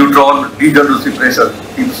neutron degeneracy pressure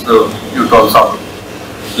keeps the neutron up,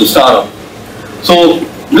 the star up. So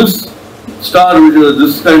this star, which is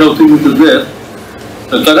this kind of thing which is there,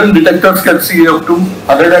 the current detectors can see up to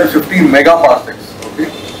 115 megaparsecs, okay,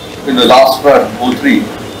 in the last one, O3.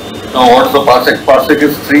 Now what's the parsec? Parsec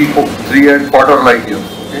is 3 and quarter light years.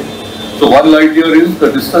 Okay? So 1 light year is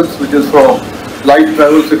the distance which is from light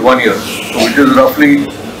travels in 1 year, so which is roughly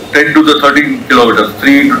 10 to the 13 kilometers,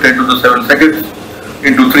 3 into 10 to the 7 seconds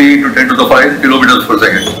into 3 into 10 to the 5 kilometers per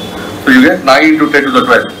second. So you get 9 into 10 to the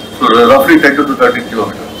 12. So roughly 10 to the 13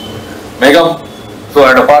 kilometers. Mega. So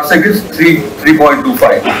and a parsec is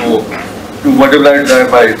 3.25. So you multiply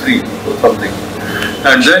that by 3 or something.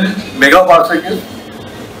 And then megaparsec is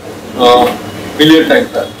million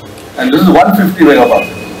times that. And this is 150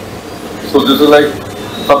 megaparsec. So this is like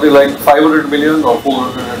something like 500 million or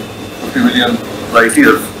 450 million light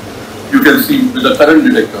years. You can see with the current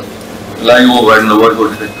detector, LIGO and the Virgo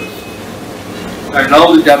detectors. And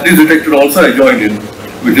now the Japanese detector also I joined in,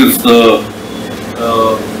 which is the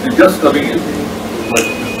it's just coming in, but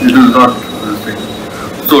it is not this thing.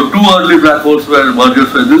 So two early black holes were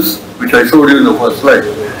mergers with this, which I showed you in the first slide.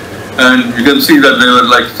 And you can see that there were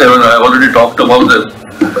like 7, I have already talked about them.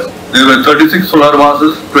 There were 36 solar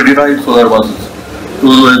masses, 29 solar masses.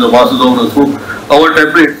 Those were the masses of the group. Our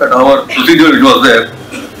template and our procedure which was there,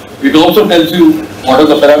 it also tells you what are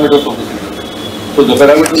the parameters of the signal. So the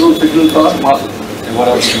parameters of signals are masses,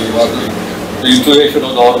 the inclination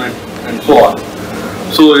of the orbit and so on.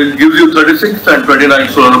 So it gives you 36 and 29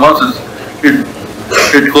 solar masses.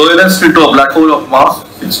 It coalesced into a black hole of mass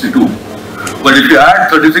 62. But if you add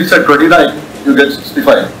 36 and 29, you get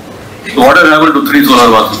 65. So what has happened to 3 solar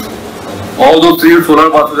masses? All those 3 solar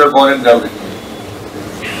masses have gone in gravity.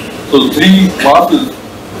 So 3 masses,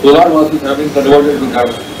 solar masses have been converted into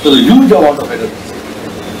gravity. So the huge amount of energy.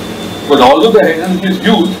 But although the energy is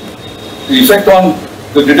huge, the effect on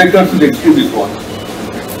the detectors is extremely small.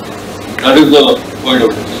 That is the point of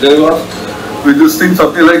it. There was, with this thing,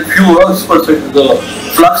 something like few Earths per second. The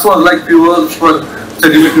flux was like few Earths per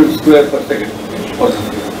centimeter square per second.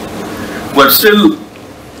 But still,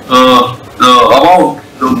 the amount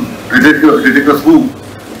the detectors move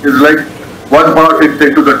is like 1 part in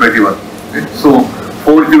 10 to the 21. Okay? So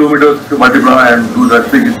 4 kilometers to multiply and do that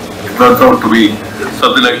thing, it turns out to be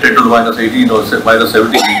something like 10 to the minus 18 or minus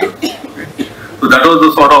 17 meters. Okay? So that was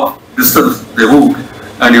the sort of distance they moved,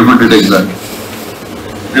 and you could detect that.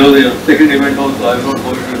 There was a second event also, I am not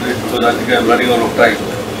going to do it because I think I am running out of time.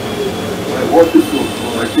 I watched this show,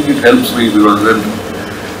 so I think it helps me because then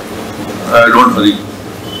I don't hurry.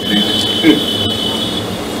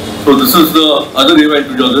 So this is the other event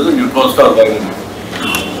which was a neutron star binary.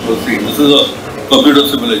 So see, this is a computer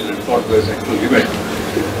simulation, it's not the actual event.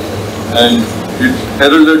 And it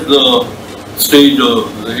heralded the stage of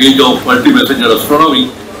the age of multi-messenger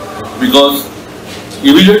astronomy because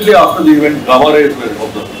immediately after the event, gamma rays were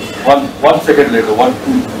observed. 1 second later,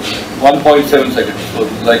 1.7 seconds, so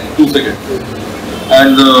it's like 2 seconds.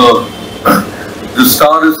 And the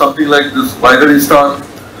star is something like this binary star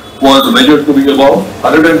was measured to be about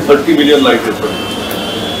 130 million light years.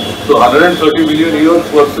 So 130 million years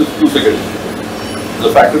versus 2 seconds.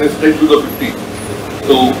 The factor is 10 to the 15.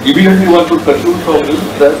 So immediately one could conclude from this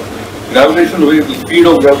that gravitational waves, the speed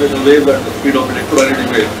of gravitational waves and the speed of electromagnetic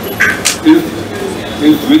waves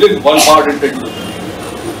is within 1 part in 10 to the 15.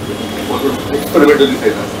 Experimentally say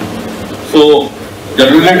that. So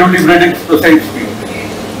general relativity predicts the same speed,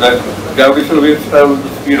 that gravitational waves travel the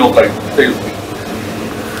speed of light, same speed.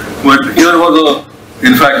 But here was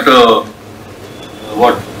in fact,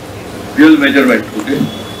 real measurement, okay?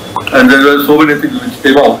 And there were so many things which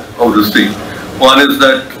came out of this thing. One is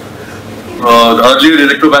that the earlier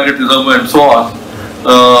electromagnetism and so on,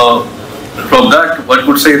 from that one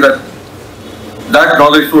could say that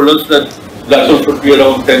knowledge told us that black holes should be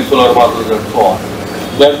around 10 solar masses and so on.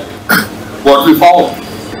 But what we found,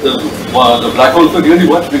 the black holes are really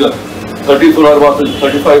much bigger, 30 solar masses,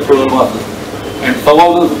 35 solar masses. And some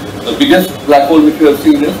of the biggest black hole which we have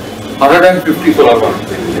seen is 150 solar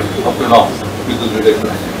masses up to now with this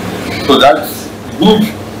detector. So that's huge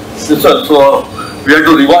research. So we had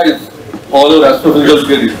to revise all our astrophysical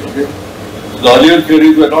theories. Okay? The earlier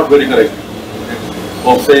theories were not very correct, okay,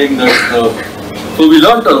 of saying that. So we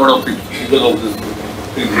learned a lot of things because of this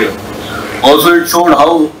thing here. Also, it showed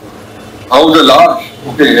how the large,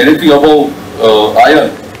 okay, anything above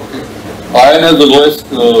iron, okay, iron has the lowest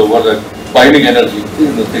binding energy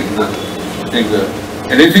in the thing there.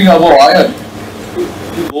 Anything above iron,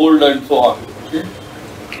 gold and so on, okay,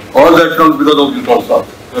 all that comes because of neutron stars.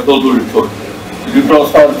 That's also it showed. The neutron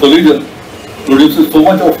star collision produces so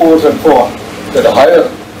much of force and so on that higher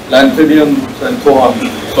lanthanum and so on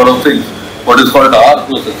sort of things, what is called the arc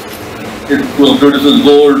process. It produces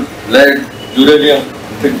gold, lead, uranium,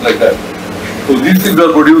 things like that. So these things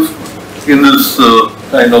are produced in this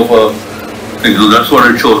kind of thing. So that's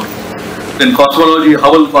what it showed. In cosmology,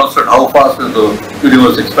 Hubble constant, how fast is the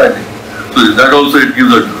universe expanding? So that also it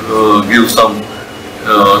gives some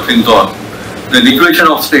things on. Then equation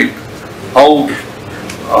of state, how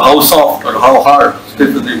soft or how hard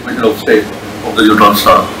stiff is the equation of state of the neutron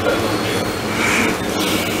star.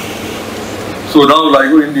 So now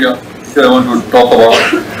LIGO India, which I want to talk about,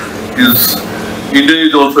 is India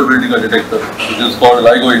is also building a detector, which is called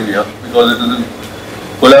LIGO India, because it is in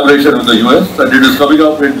collaboration with the US, and it is coming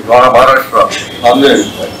up in Maharashtra, Nanded,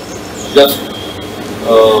 just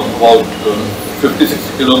about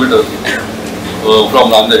 50-60 kilometers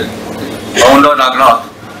from Nanded. Aunda Nagranath,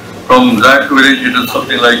 from that village it is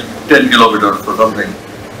something like 10 kilometers or something.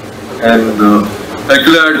 And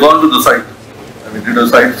actually I had gone to the site. I mean, did a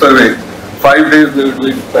site survey. 5 days they were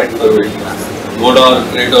doing site survey. Godar,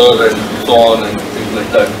 crater and so on and things like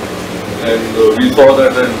that. And we saw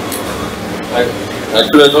that, and I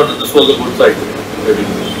thought that this was a good site. I mean,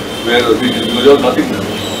 where there was nothing there.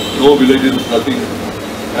 No villages, nothing.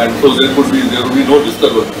 And so there would be no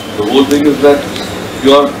disturbance. The whole thing is that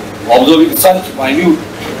you are observing such minute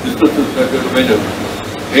distances that you have to measure.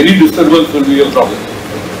 Any disturbance will be a problem.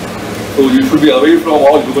 So you should be away from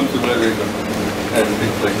all human civilization and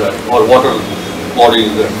things like that, or water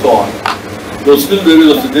bodies and so on. Though still there is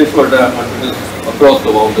a Siddheshwar Dam and it is across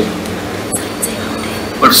the mountain.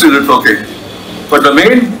 But still it's okay. But the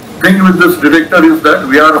main thing with this detector is that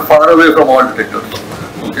we are far away from all detectors.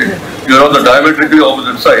 Okay, we are on the diametrically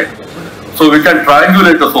opposite side. So we can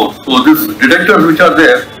triangulate the source. So these detectors which are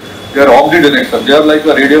there, they are omnidirectional. They are like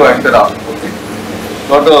a radio antenna. Okay,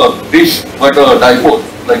 not a dish, but a dipole,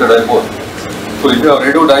 like a dipole. So if you have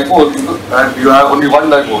radio dipole and you have only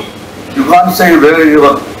one dipole, you can't say where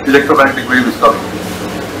your electromagnetic wave is coming.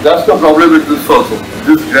 That's the problem with this also.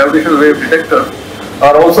 These gravitational wave detectors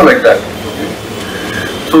are also like that. Okay.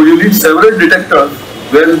 So you need several detectors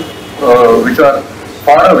which are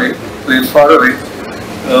far away, placed far away,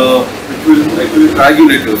 which will actually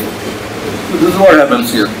triangulate you. So this is what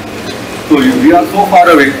happens here. So if we are so far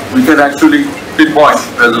away, we can actually pinpoint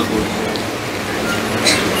where the source is.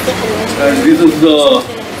 And this is the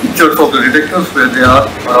pictures of the detectors where they are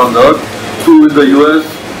around the Earth. 2 in the US,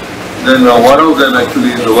 then one of them actually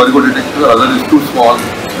is the Virgo detector, the other is too small,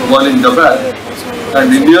 one in Japan.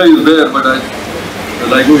 And India is there, but the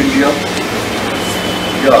LIGO India,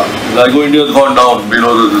 yeah, LIGO India has gone down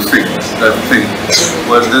below this thing, that thing,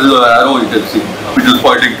 where there is an arrow you can see, which is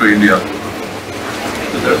pointing to India.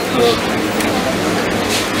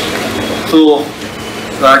 So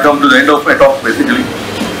I come to the end of my talk basically.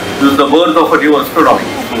 This is the birth of a new astronomy.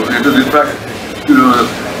 So it is in fact,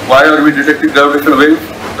 why are we detecting gravitational waves?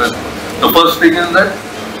 The first thing is that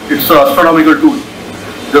it's an astronomical tool.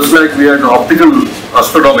 Just like we had optical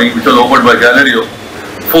astronomy, which was opened by Galileo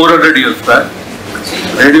 400 years back.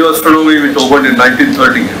 Radio astronomy, which opened in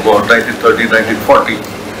 1930, about 1930, 1940.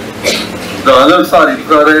 The others are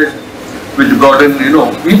infrared, which brought in,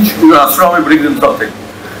 each astronomy brings in something.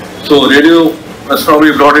 So radio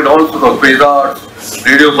astronomy brought in all sorts of quasars,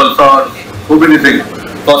 radio pulsars, so many things.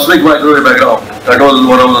 Cosmic microwave background, that was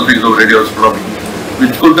one of the things of radio astronomy,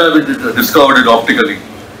 which could have been discovered optically.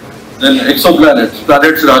 Then exoplanets,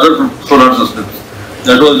 planets in other solar systems.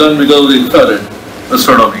 That was done because of the infrared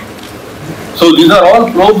astronomy. So these are all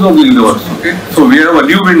probes of the universe. Okay, so we have a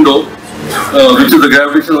new window, which is the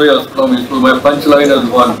gravitational wave astronomy. So my punchline is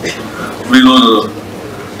one below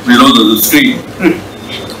the screen.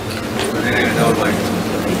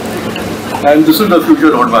 And this is the future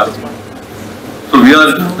roadmap. So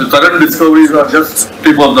the current discoveries are just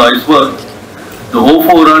tip of the iceberg. The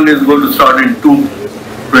HO4 run is going to start in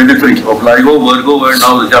 2023 of LIGO, Virgo, and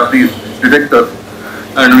now the Japanese detector.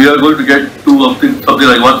 And we are going to get to something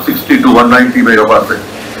like 160 to 190 megaparsec.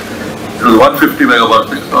 It was 150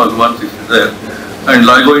 megaparsec, now it's 160 there. And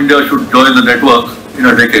LIGO India should join the network in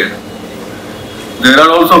a decade. There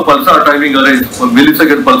are also pulsar timing arrays for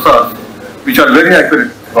millisecond pulsars, which are very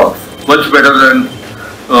accurate clocks, much better than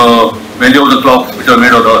many of the clocks which are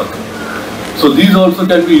made on Earth. So these also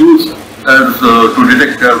can be used as to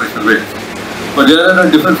detect gravitational waves. But they are at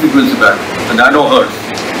a different frequency band, the nanohertz.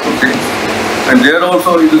 Okay, and there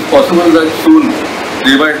also it is possible that soon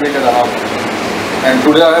they might make an announcement. And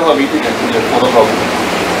today I have a meeting actually at 4 o'clock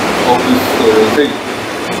of this thing,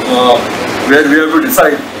 where we have to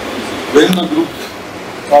decide when the groups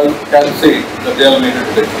can say that they have made a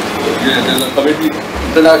detection. There is a committee,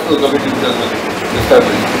 international committee which has been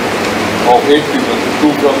established of 8 people,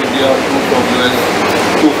 2 from India, 2 from US,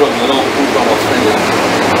 2 from Europe, 2 from Australia.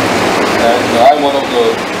 And I am one of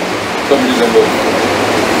the committee members.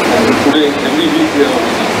 And today, every week we have a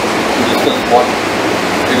meeting to discuss what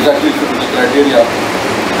exactly should be the criteria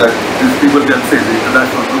that these people can say, the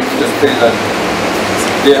international groups can say that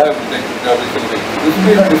they have detected gravitational waves. This will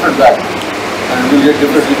be in a different bag, and we will get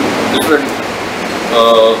different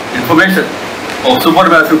information of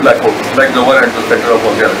supermassive black holes, like the one at the center of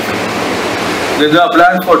our galaxy. Then there are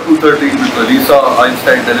plans for 230 with the LISA,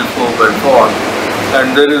 Einstein telescope and so on.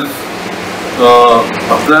 And there is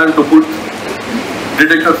a plan to put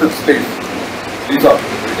detectors in space these are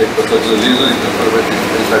detectors such as laser interferometric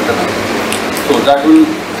space antenna. So that will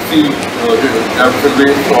see gravitational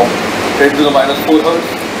waves from 10 to the minus 4 hertz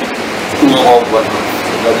to about 1 hertz.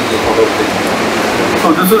 That is the sort of thing.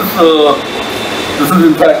 So this is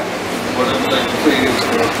in fact what I would like to say is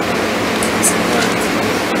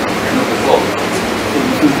end of the talk. So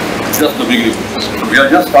this is just the beginning. So we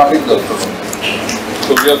are just starting the astronomy.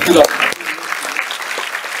 So we are still up.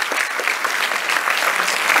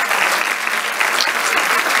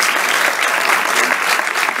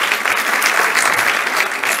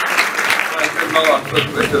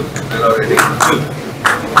 Questions if there are any.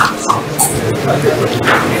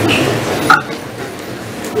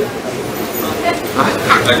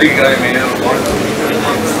 I think I may have gone.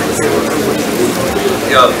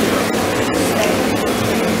 Yeah.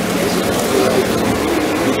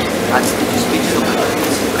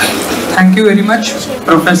 Thank you very much,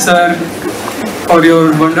 Professor, for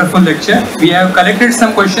your wonderful lecture. We have collected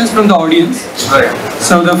some questions from the audience. Right.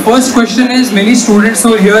 So the first question is, many students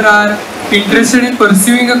over here are interested in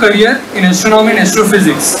pursuing a career in astronomy and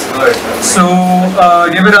astrophysics. Right. So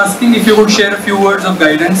they were asking if you could share a few words of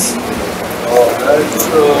guidance. We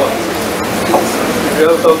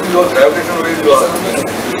have something about gravitational waves.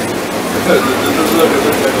 This is a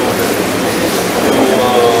different kind of thing. So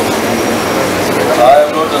I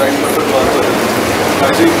am not the right person to answer this. I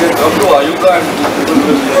think you can come to Ayuga and people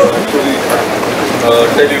will actually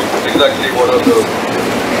tell you exactly what is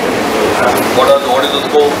the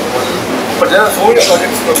scope. But there are so many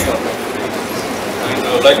projects coming up. And,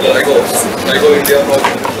 like the LIGO India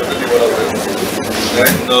project is certainly one of them.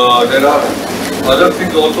 And there are other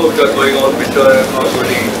things also which are going on which I am not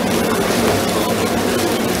really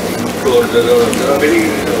sure. There are many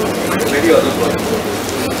other projects.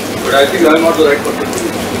 But I think I am not the right person to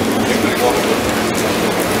actually comment on.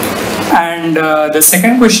 And the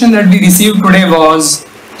second question that we received today was,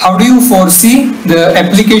 how do you foresee the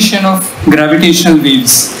application of gravitational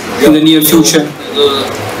waves in the near future? The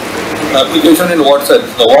application in what sense?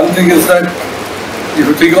 The one thing is that if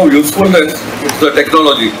you think of usefulness, it's the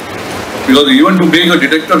technology. Because even to make a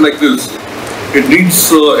detector like this, it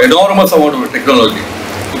needs enormous amount of technology.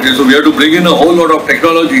 Okay, so we have to bring in a whole lot of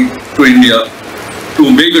technology to India to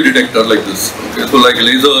make a detector like this. Okay, so like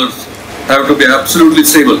lasers have to be absolutely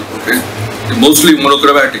stable. Okay, mostly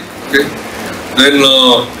monochromatic. Okay, then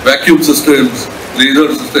vacuum systems,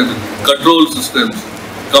 laser systems, control systems,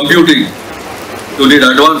 computing. You need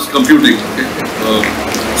advanced computing, okay?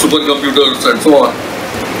 Supercomputers and so on,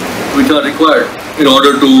 which are required in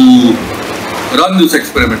order to run this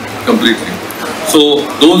experiment completely. So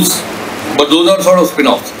those are sort of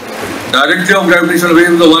spin-offs. Directly of gravitational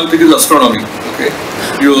waves, the one thing is astronomy. Okay,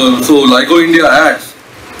 so LIGO India adds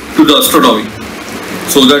to the astronomy,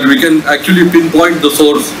 so that we can actually pinpoint the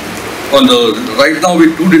source on the. Right now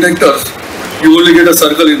with two detectors, you only get a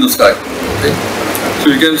circle in the sky. Okay? So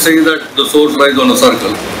you can say that the source lies on a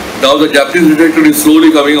circle. Now the Japanese detector is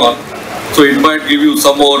slowly coming on, so it might give you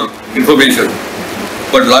some more information.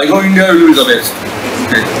 But LIGO India will be the best,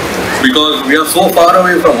 okay? Because we are so far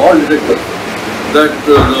away from all detectors that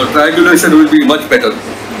the triangulation will be much better.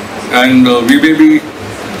 And we may be,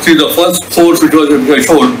 see the first source which was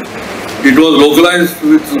shown, it was localized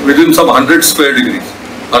within some 100 square degrees,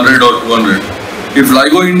 100 or 200. If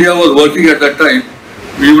LIGO India was working at that time,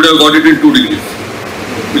 we would have got it in 2 degrees.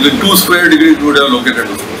 Within 2 square degrees, we would have located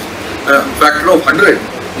the source. A factor of 100.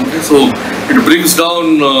 Okay, so it brings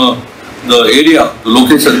down the area, the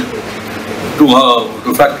location, to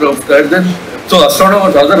factor of that. Then, so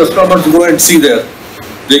astronomers, other astronomers go and see there.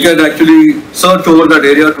 They can actually search over that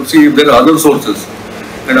area to see if there are other sources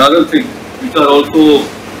and other things which are also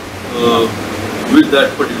with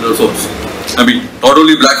that particular source. I mean, not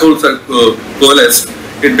only black holes are coalesced,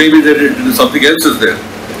 it may be that something else is there,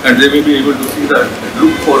 and they may be able to see that and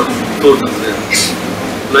look for sources there.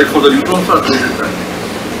 Like for the neutrons are created that.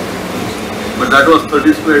 But that was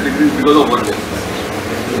 30 square degrees because of one day.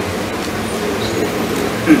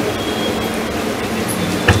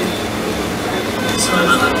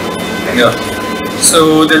 Yeah.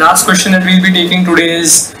 So the last question that we'll be taking today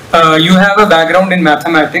is, you have a background in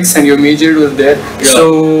mathematics and you majored with there. Yeah.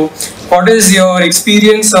 So what is your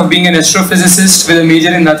experience of being an astrophysicist with a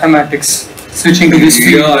major in mathematics, switching to this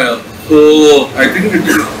field? Yeah. So I think it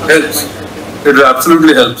helps. It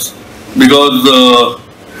absolutely helps because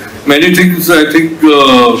many things, I think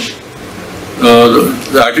the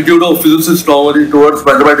attitude of physicists normally towards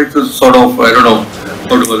mathematics is sort of, I don't know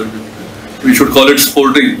how to call it. We should call it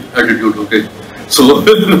sporting attitude, okay? So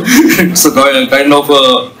it's a kind of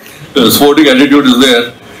a sporting attitude is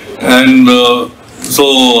there, and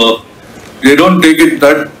so they don't take it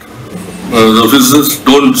that the physicists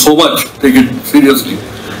don't so much take it seriously.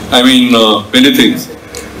 I mean, many things.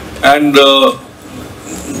 And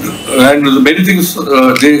many things,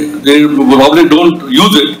 they probably don't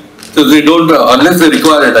use it, so they don't, unless they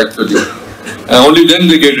require it actually. Only then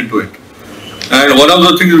they get into it. And one of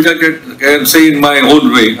the things which I can say in my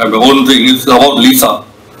own way, my own thing, is about LISA,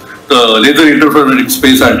 the laser interferometric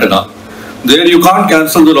space antenna. There you can't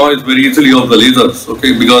cancel the noise very easily of the lasers,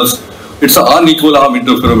 okay, because it's an unequal arm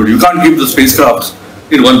interferometer. You can't keep the spacecrafts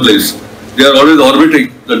in one place. They are always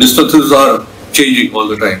orbiting. The distances are changing all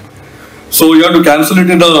the time. So you have to cancel it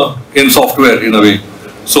in software in a way.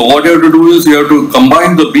 So what you have to do is you have to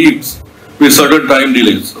combine the beams with certain time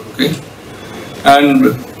delays, okay?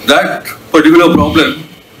 And that particular problem,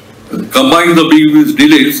 combine the beam with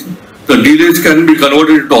delays, the delays can be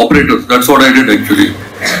converted into operators. That's what I did actually.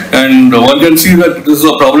 And one can see that this is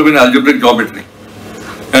a problem in algebraic geometry,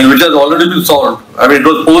 and which has already been solved. I mean, it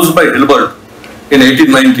was posed by Hilbert in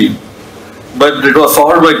 1890, but it was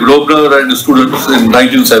solved by Grosvenor and students in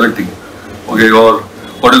 1970, okay, or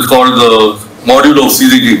what is called the module of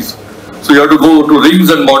CZGs. So you have to go to rings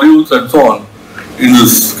and modules and so on in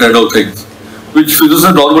this kind of things, which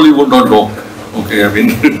physicists normally would not know, okay, I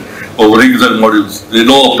mean, of rings and modules. They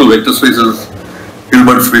know up to vector spaces,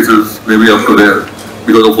 Hilbert spaces, maybe up to there,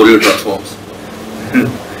 because of Fourier transforms.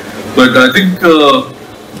 But I think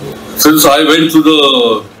since I went through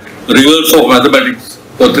the rigors of mathematics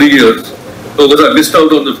for 3 years, because I missed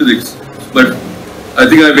out on the physics, but I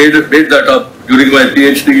think I made that up during my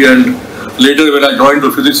PhD, and later when I joined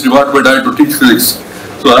the physics department, I had to teach physics.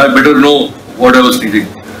 So I better know what I was teaching.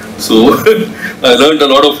 So I learned a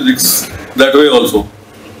lot of physics that way also.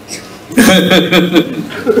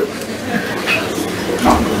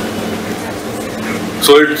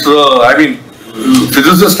 So it's, I mean,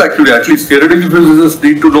 physicists actually, at least theoretical physicists,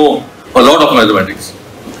 need to know a lot of mathematics.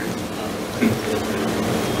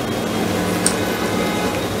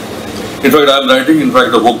 In fact, I am writing,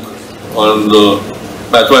 a book on the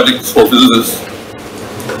mathematics for physicists,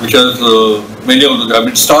 which has many of the, I mean,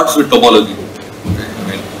 it starts with topology, okay, I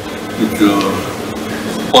mean, which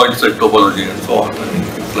points at topology and so on, I mean,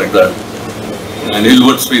 things like that, and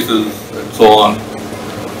Hilbert spaces and so on.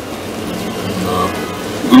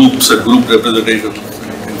 Groups and group representations,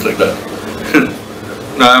 things like that.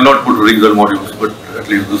 Now I have not put rings and modules, but at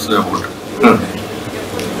least this is about.